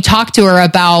when you talk to her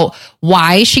about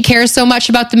why she cares so much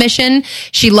about the mission,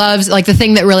 she loves, like, the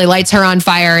thing that really lights her on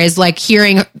fire is like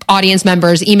hearing audience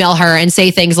members email her and say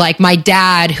things like, my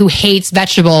dad, who hates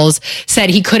vegetables,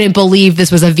 said he couldn't believe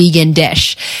this was a vegan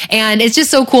dish. And it's just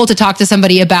so cool to talk to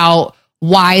somebody about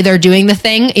why they're doing the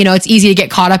thing. It's easy to get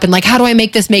caught up in like, how do I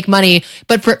make this make money?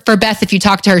 But for Beth, if you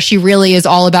talk to her, she really is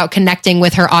all about connecting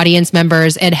with her audience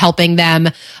members and helping them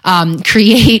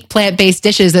create plant-based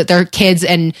dishes that their kids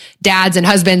and dads and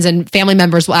husbands and family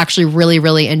members will actually really,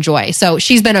 really enjoy. So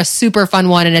she's been a super fun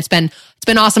one, and it's been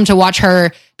awesome to watch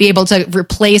her be able to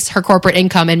replace her corporate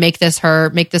income and make this her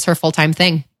full-time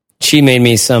thing. She made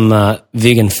me some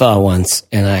vegan pho once,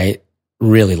 and I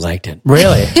really liked it.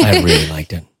 Really? I really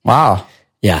liked it. Wow.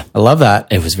 Yeah. I love that.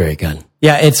 It was very good.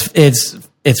 Yeah,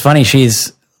 it's funny.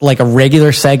 She's like a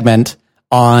regular segment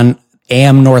on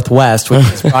AM Northwest, which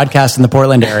is broadcast in the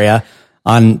Portland area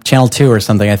on Channel 2 or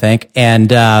something, I think.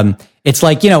 And it's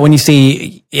like, when you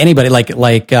see anybody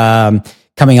like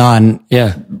coming on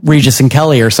Regis and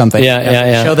Kelly or something.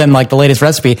 Yeah. Show them like the latest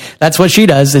recipe. That's what she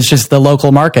does. It's just the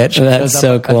local market. That's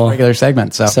so cool. Regular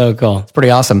segment. So cool. It's pretty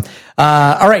awesome.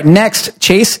 All right. Next,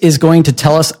 Chase is going to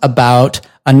tell us about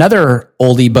another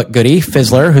oldie but goodie,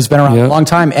 Fizzler, who's been around a long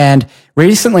time and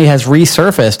recently has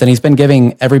resurfaced, and he's been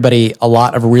giving everybody a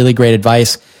lot of really great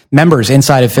advice, members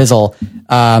inside of Fizzle,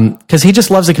 because he just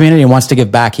loves the community and wants to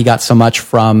give back. He got so much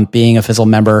from being a Fizzle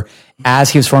member as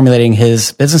he was formulating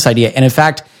his business idea. And in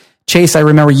fact, Chase, I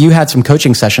remember you had some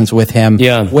coaching sessions with him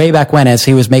way back when, as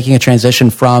he was making a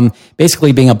transition from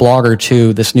basically being a blogger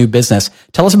to this new business.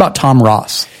 Tell us about Tom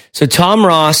Ross. So Tom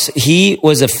Ross, he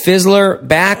was a Fizzler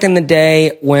back in the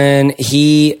day when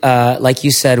he, like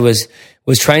you said, was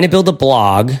trying to build a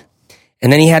blog.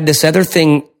 And then he had this other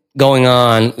thing going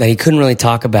on that he couldn't really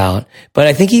talk about. But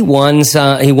I think he won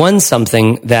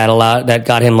something that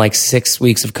got him like 6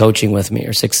 weeks of coaching with me,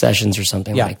 or 6 sessions or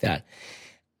something like that.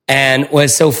 And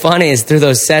what's so funny is through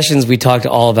those sessions, we talked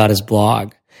all about his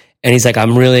blog. And he's like,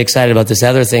 I'm really excited about this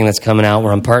other thing that's coming out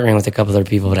where I'm partnering with a couple other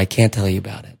people, but I can't tell you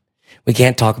about it. We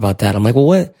can't talk about that. I'm like, well,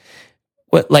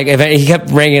 what? Like, he kept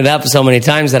bringing it up so many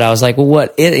times that I was like, well,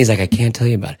 what? He's like, I can't tell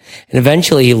you about it. And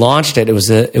eventually he launched it. It was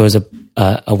a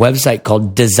website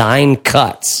called Design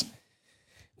Cuts,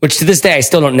 which to this day, I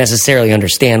still don't necessarily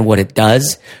understand what it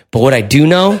does. But what I do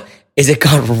know is it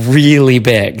got really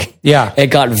big. Yeah. It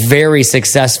got very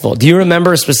successful. Do you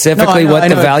remember specifically what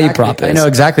the value prop is? I know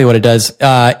exactly what it does.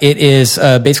 It is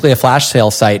basically a flash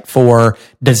sale site for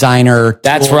designer.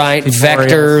 That's tools, right.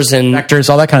 Vectors,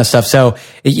 all that kind of stuff. So,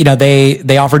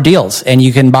 they offer deals, and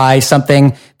you can buy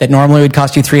something that normally would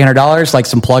cost you $300, like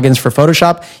some plugins for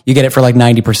Photoshop. You get it for like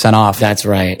 90% off. That's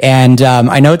right. And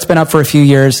I know it's been up for a few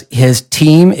years. His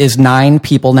team is 9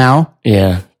 people now.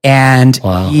 Yeah. And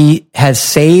he has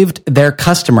saved their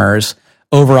customers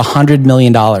over $100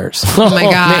 million. Oh my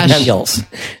gosh.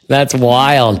 That's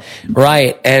wild.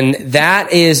 Right. And that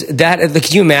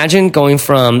can you imagine going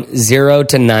from 0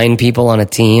 to 9 people on a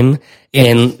team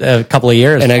in a couple of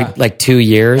years? In like 2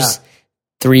 years,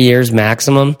 3 years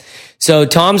maximum. So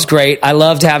Tom's great. I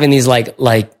loved having these like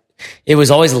it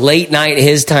was always late night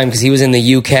his time because he was in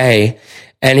the UK.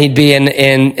 and he'd be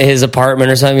in his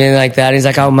apartment or something like that. He's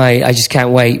like, "Oh my, I just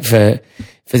can't wait for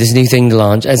this new thing to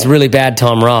launch." It's really bad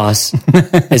Tom Ross.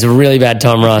 It's a really bad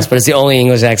Tom Ross, but it's the only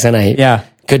English accent I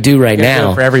could do right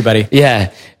now for everybody.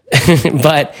 Yeah.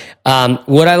 But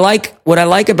what I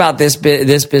like about this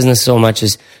business so much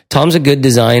is Tom's a good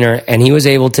designer, and he was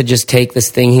able to just take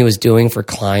this thing he was doing for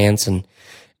clients and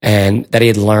that he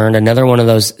had learned. Another one of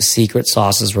those secret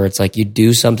sauces where it's like you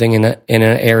do something in an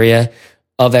area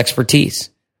of expertise,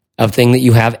 of thing that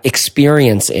you have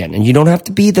experience in, and you don't have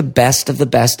to be the best of the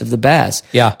best of the best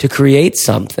to create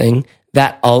something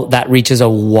that reaches a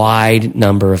wide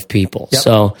number of people. Yep.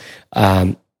 So.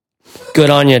 Good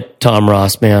on you, Tom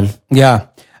Ross, man. Yeah.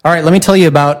 All right. Let me tell you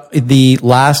about the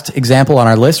last example on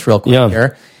our list real quick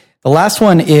here. The last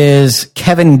one is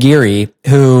Kevin Geary,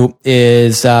 who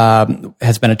has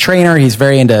been a trainer. He's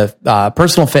very into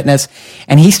personal fitness,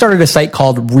 and he started a site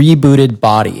called Rebooted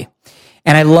Body.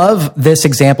 And I love this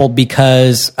example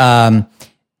because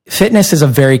fitness is a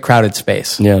very crowded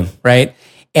space. Yeah. Right?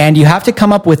 And you have to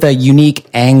come up with a unique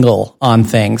angle on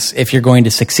things if you're going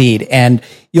to succeed. And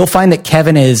you'll find that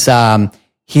Kevin is,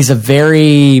 he's a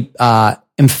very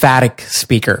emphatic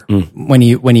speaker when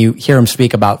you hear him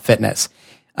speak about fitness.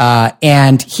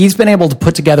 And he's been able to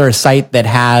put together a site that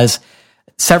has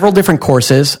several different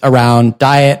courses around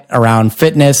diet, around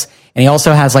fitness. And he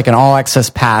also has like an all access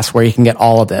pass where you can get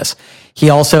all of this. He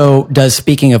also does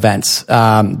speaking events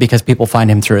because people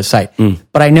find him through his site.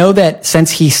 But I know that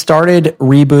since he started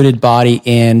Rebooted Body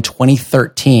in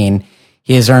 2013,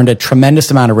 he has earned a tremendous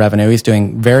amount of revenue. He's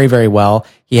doing very, very well.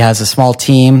 He has a small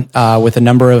team with a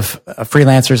number of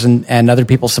freelancers and other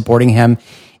people supporting him.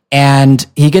 And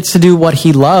he gets to do what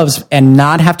he loves and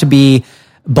not have to be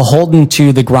beholden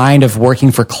to the grind of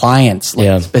working for clients,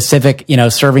 like specific,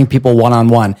 serving people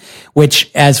one-on-one,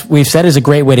 which, as we've said, is a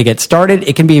great way to get started.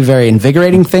 It can be a very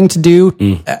invigorating thing to do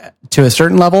to a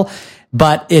certain level,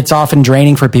 but it's often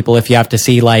draining for people if you have to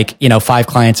see 5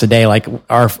 clients a day. Like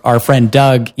our friend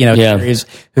Doug,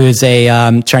 who's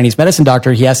a Chinese medicine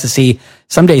doctor. He has to see,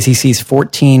 some days he sees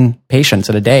 14 patients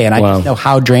in a day. And I just know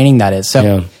how draining that is.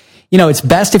 So, it's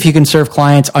best if you can serve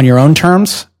clients on your own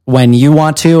terms, when you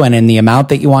want to and in the amount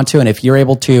that you want to. And if you're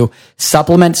able to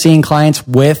supplement seeing clients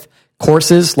with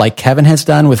courses like Kevin has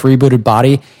done with Rebooted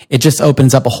Body, it just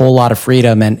opens up a whole lot of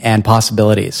freedom and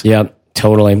possibilities. Yeah,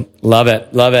 totally. Love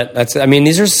it. Love it.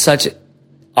 These are such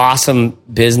awesome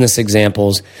business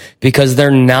examples because they're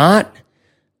not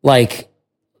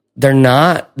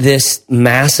this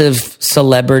massive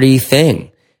celebrity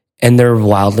thing, and they're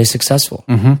wildly successful.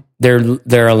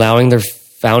 They're allowing their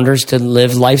founders to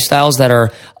live lifestyles that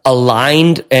are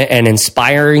aligned and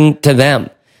inspiring to them,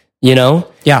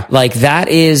 Yeah. Like that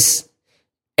is,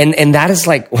 and that is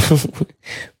like,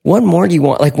 what more do you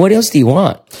want? Like, what else do you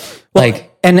want? Well,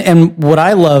 and what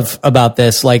I love about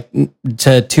this,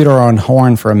 to toot our own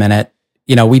horn for a minute,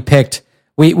 we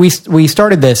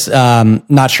started this,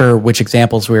 not sure which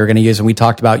examples we were going to use. And we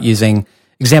talked about using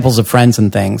examples of friends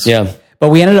and things. Yeah. But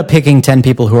we ended up picking 10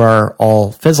 people who are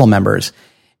all Fizzle members.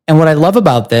 And what I love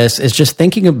about this is just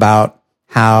thinking about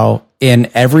how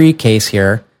in every case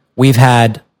here, we've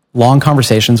had long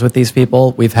conversations with these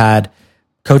people. We've had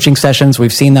coaching sessions.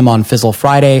 We've seen them on Fizzle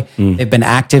Friday. They've been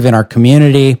active in our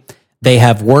community. They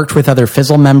have worked with other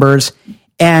Fizzle members.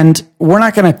 And we're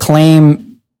not going to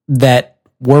claim that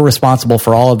we're responsible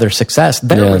for all of their success.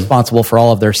 They're responsible for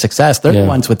all of their success. They're the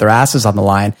ones with their asses on the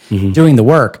line doing the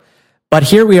work. But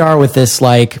here we are with this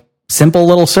simple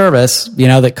little service,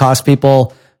 that costs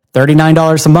people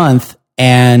 $39 a month,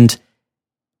 and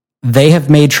they have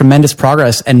made tremendous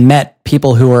progress and met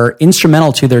people who are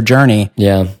instrumental to their journey.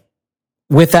 Yeah,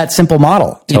 with that simple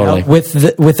model, with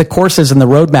the courses and the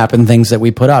roadmap and things that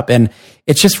we put up, and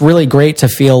it's just really great to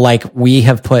feel like we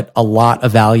have put a lot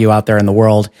of value out there in the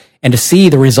world, and to see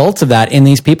the results of that in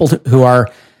these people who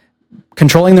are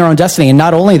controlling their own destiny. And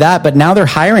not only that, but now they're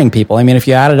hiring people. If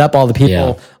you added up all the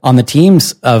people on the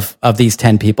teams of these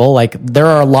 10 people, there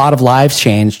are a lot of lives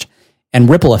changed and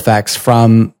ripple effects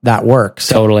from that work.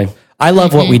 So totally. I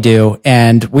love what we do,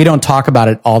 and we don't talk about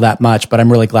it all that much, but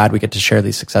I'm really glad we get to share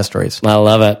these success stories. I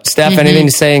love it. Steph, anything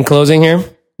to say in closing here?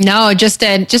 No, just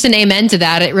an amen to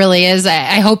that. It really is.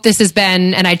 I hope this has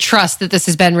been, and I trust that this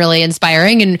has been really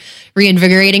inspiring and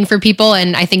reinvigorating for people.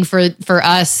 And I think for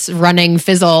us running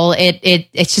Fizzle,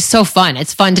 it's just so fun.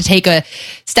 It's fun to take a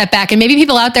step back, and maybe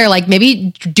people out there,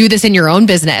 maybe do this in your own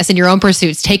business, in your own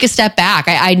pursuits. Take a step back.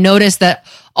 I noticed that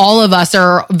all of us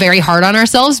are very hard on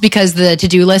ourselves because the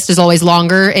to-do list is always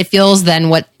longer, it feels, than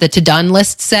what the to-done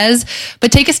list says.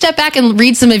 But take a step back and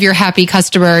read some of your happy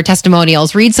customer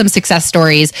testimonials, read some success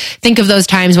stories. Think of those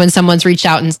times when someone's reached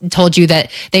out and told you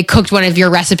that they cooked one of your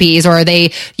recipes, or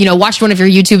they, watched one of your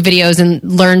YouTube videos and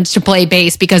learned to play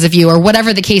bass because of you, or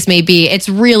whatever the case may be. It's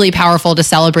really powerful to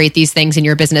celebrate these things in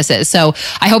your businesses. So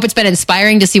I hope it's been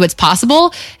inspiring to see what's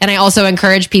possible. And I also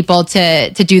encourage people to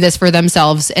do this for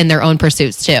themselves in their own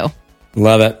pursuits too.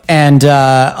 Love it. And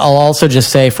I'll also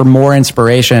just say, for more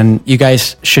inspiration, you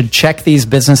guys should check these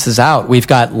businesses out. We've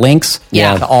got links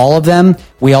to all of them.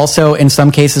 We also, in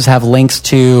some cases, have links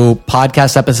to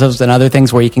podcast episodes and other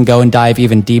things where you can go and dive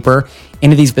even deeper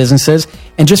into these businesses.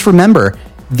 And just remember,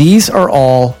 these are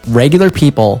all regular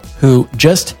people who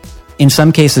just, in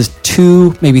some cases,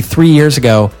 2, maybe 3 years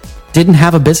ago, didn't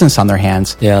have a business on their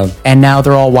hands. Yeah. And now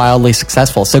they're all wildly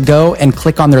successful. So go and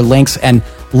click on their links and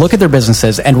look at their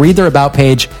businesses and read their about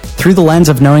page through the lens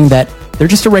of knowing that they're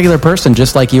just a regular person,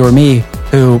 just like you or me,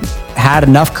 who had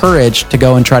enough courage to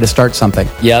go and try to start something.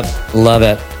 Yep. Love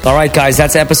it. All right, guys,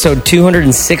 that's episode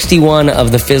 261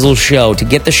 of The Fizzle Show. To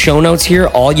get the show notes here,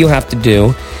 all you have to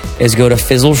do is go to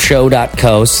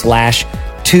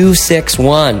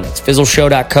fizzleshow.co/261. It's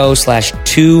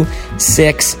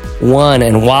fizzleshow.co/261.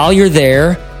 And while you're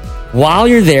there,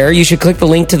 you should click the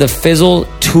link to the Fizzle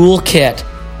Toolkit.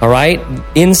 All right.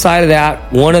 Inside of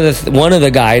that, one of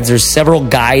the guides, there's several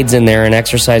guides in there and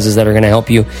exercises that are going to help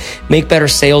you make better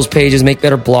sales pages, make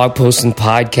better blog posts and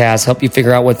podcasts, help you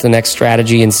figure out what the next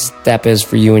strategy and step is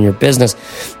for you and your business.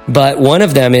 But one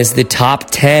of them is the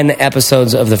top 10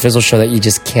 episodes of The Fizzle Show that you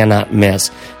just cannot miss.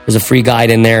 There's a free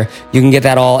guide in there. You can get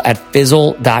that all at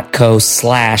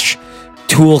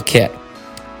fizzle.co/toolkit.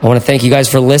 I want to thank you guys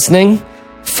for listening.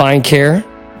 Find care,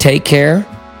 take care,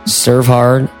 serve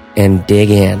hard, and dig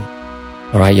in.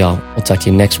 All right, y'all. We'll talk to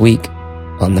you next week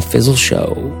on The Fizzle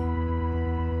Show.